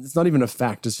last. It's not even a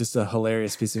fact. It's just a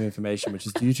hilarious piece of information. Which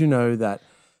is, do you two know that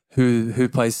who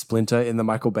plays Splinter in the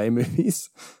Michael Bay movies?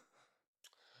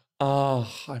 Oh,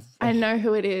 I know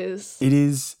who it is. It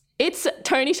is. It's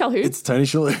Tony Shalhoub. It's Tony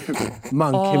Shalhoub,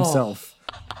 Monk Oh. himself.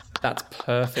 that's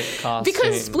perfect casting.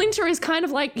 Because Splinter is kind of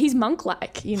like, he's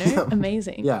monk-like,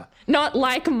 Amazing. Yeah. Not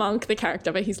like Monk, the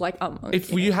character, but he's like a monk.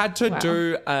 if you had to Wow.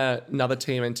 do another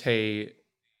TMNT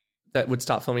that would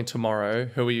start filming tomorrow,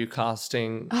 who are you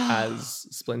casting as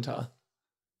Splinter?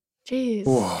 Jeez.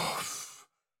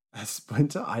 A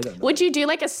Splinter? I don't know. Would you do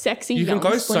like a sexy You can young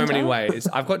go Splinter? so many ways.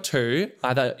 I've got two.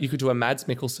 Either you could do a Mads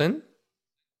Mikkelsen,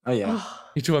 Oh yeah.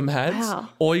 you do a Mads, Wow.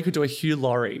 or you could do a Hugh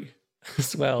Laurie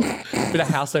as well. Bit of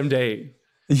House MD.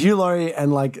 Hugh Laurie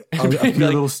and like a few Like,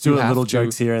 little you Stuart have Little to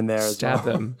jokes here and there as Stab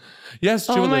well. them. Yes,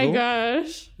 Stuart Oh my Little.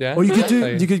 gosh. Yeah. Or you could do.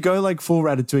 exactly. You could go like full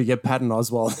Ratatouille. Get Patton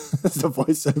Oswalt as the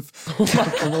voice of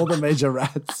all the major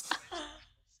rats.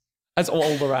 As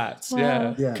all the rats. Yeah.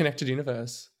 Wow. Yeah. Connected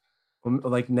universe. Or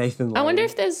like Nathan. I wonder Lane.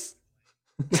 if there's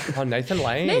Oh, Nathan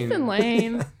Lane. Nathan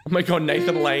Lane. Oh my God,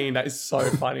 Nathan Lane. That is so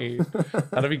funny.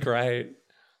 That'd be great.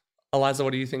 Eliza,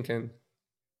 what are you thinking?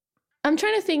 I'm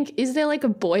trying to think, is there like a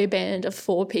boy band of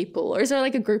 4 people, or is there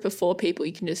like a group of 4 people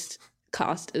you can just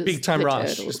cast as Big Time the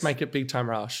Rush. Turtles? Just make it Big Time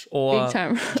Rush. Or Big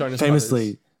Time Rush. Jonas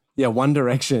Famously, yeah, One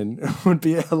Direction would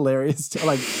be hilarious.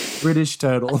 Like British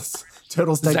Turtles.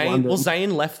 Turtles take Brothers. London. Well,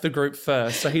 Zayn left the group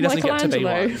first, so he doesn't get to be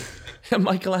one.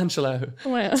 Michelangelo.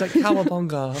 Wow. It's like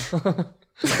Cowabunga.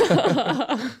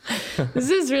 This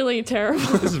is really terrible.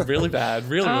 This is really bad.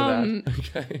 Really bad.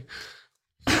 Okay.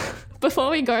 Before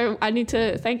we go, I need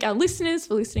to thank our listeners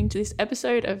for listening to this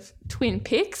episode of Twin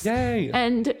Picks. Yay.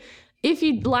 And if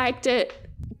you liked it,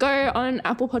 go on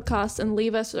Apple Podcasts and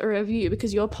leave us a review,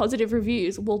 because your positive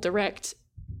reviews will direct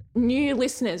new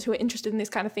listeners who are interested in this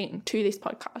kind of thing to this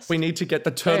podcast. We need to get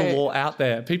the turtle lore out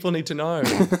there. People need to know.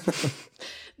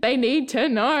 They need to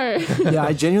know. Yeah,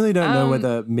 I genuinely don't know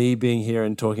whether me being here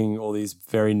and talking all these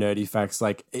very nerdy facts,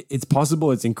 like it's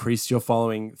possible it's increased your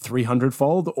following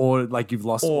 300-fold, or like you've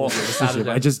lost all your listenership.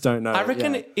 I just don't know. I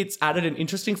reckon it's added an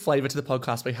interesting flavor to the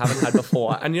podcast we haven't had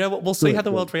before. And you know what? We'll see how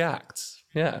the world reacts.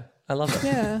 Yeah, I love it.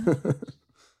 Yeah.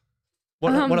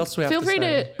 What else do we have to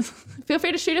say? Feel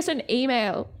free to shoot us an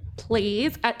email,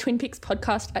 please, at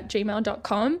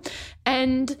twinpixpodcast@gmail.com.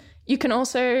 And you can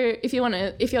also, if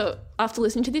you're after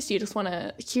listening to this, you just want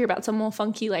to hear about some more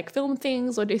funky like film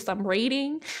things or do some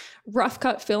reading,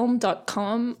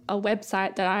 roughcutfilm.com, a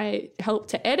website that I helped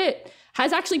to edit,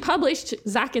 has actually published,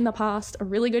 Zach in the past, a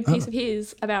really good piece of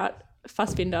his about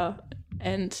Fassbinder,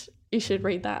 and you should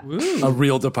read that. A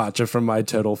real departure from my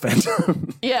turtle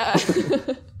fandom. Yeah.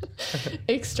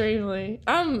 Extremely.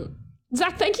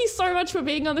 Zach, thank you so much for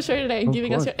being on the show today and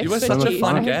giving us your You were expertise. such a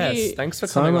fun I hope guest. you- Thanks for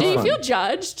So coming much on. Do you fun. feel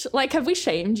judged? Like, have we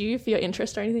shamed you for your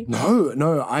interest or anything? No.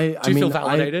 I Do you mean, feel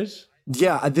validated?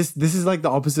 This is like the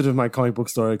opposite of my comic book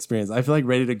store experience. I feel like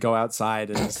ready to go outside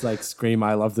and just like scream,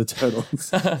 "I love the turtles."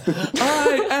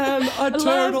 I am a turtle.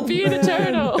 I love being a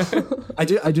turtle. I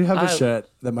do have a shirt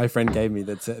that my friend gave me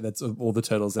that's all the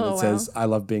turtles, and Oh, it says "I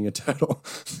love being a turtle."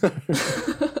 But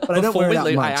I don't Before wear we it out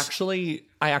leave, much.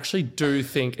 I actually do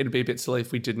think it'd be a bit silly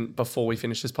if we didn't, before we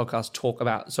finish this podcast, talk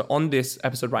about. So on this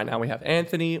episode right now, we have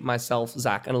Anthony, myself,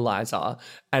 Zach, and Eliza,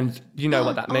 and you know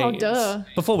what that means. duh.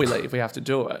 Before we leave, we have to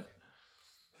do it.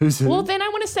 Who's who? Well, then I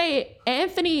want to say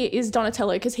Anthony is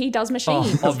Donatello because he does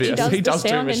machines. Obvious, he the does do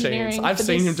sound machines. engineering I've for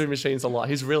seen him this. do machines a lot.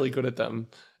 He's really good at them.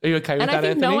 Are you okay with And that, I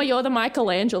think, Anthony? Noah, you're the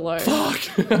Michelangelo. no.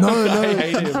 I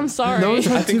hate him. I'm sorry. No one's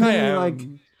had think too I many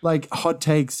am. like hot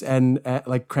takes and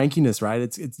like crankiness, right?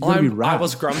 It's gonna be I rap.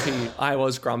 was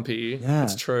grumpy. Yeah.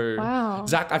 It's true. Wow.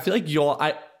 Zach, I feel like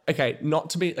okay,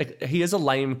 not to be like he is a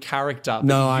lame character. But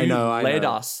No, I you know, I led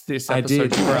know. us this I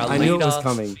episode. did. You were a I leader. knew it was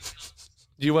coming.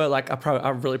 You were like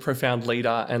a really profound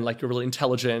leader, and like you're really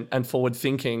intelligent and forward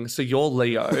thinking. So you're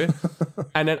Leo,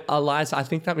 and then Eliza. I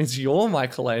think that means you're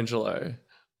Michelangelo.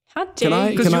 How dare Can I?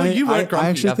 you? 'Cause Can you weren't I grumpy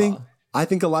actually ever. I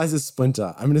think Eliza's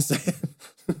Splinter. I'm gonna say it.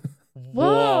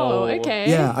 Whoa, okay.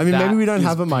 Yeah, I mean, That maybe we don't is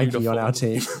have a Mikey on our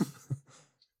beautiful. team.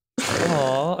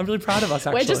 Oh, I'm really proud of us.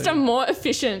 Actually, We're just a more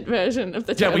efficient version of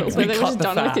the Yeah, turtles. we where they were cut just the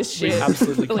done fat. with this We shit.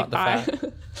 absolutely cut Like, the bye.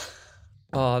 fat.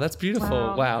 Oh, that's beautiful.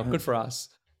 Wow. Wow, good for us.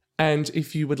 And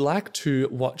if you would like to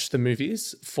watch the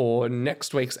movies for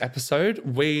next week's episode,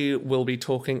 we will be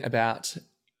talking about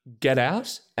Get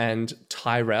Out and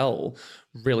Tyrell.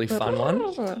 Really fun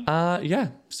one. Yeah,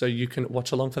 so you can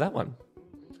watch along for that one.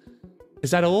 Is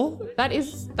that all?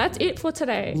 That's it for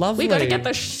today. Lovely. We got to get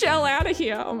the shell out of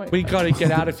here. Oh my We got to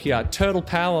get out of here. Turtle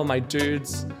power, my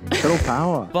dudes. Turtle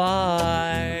power.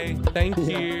 Bye. Thank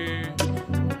you.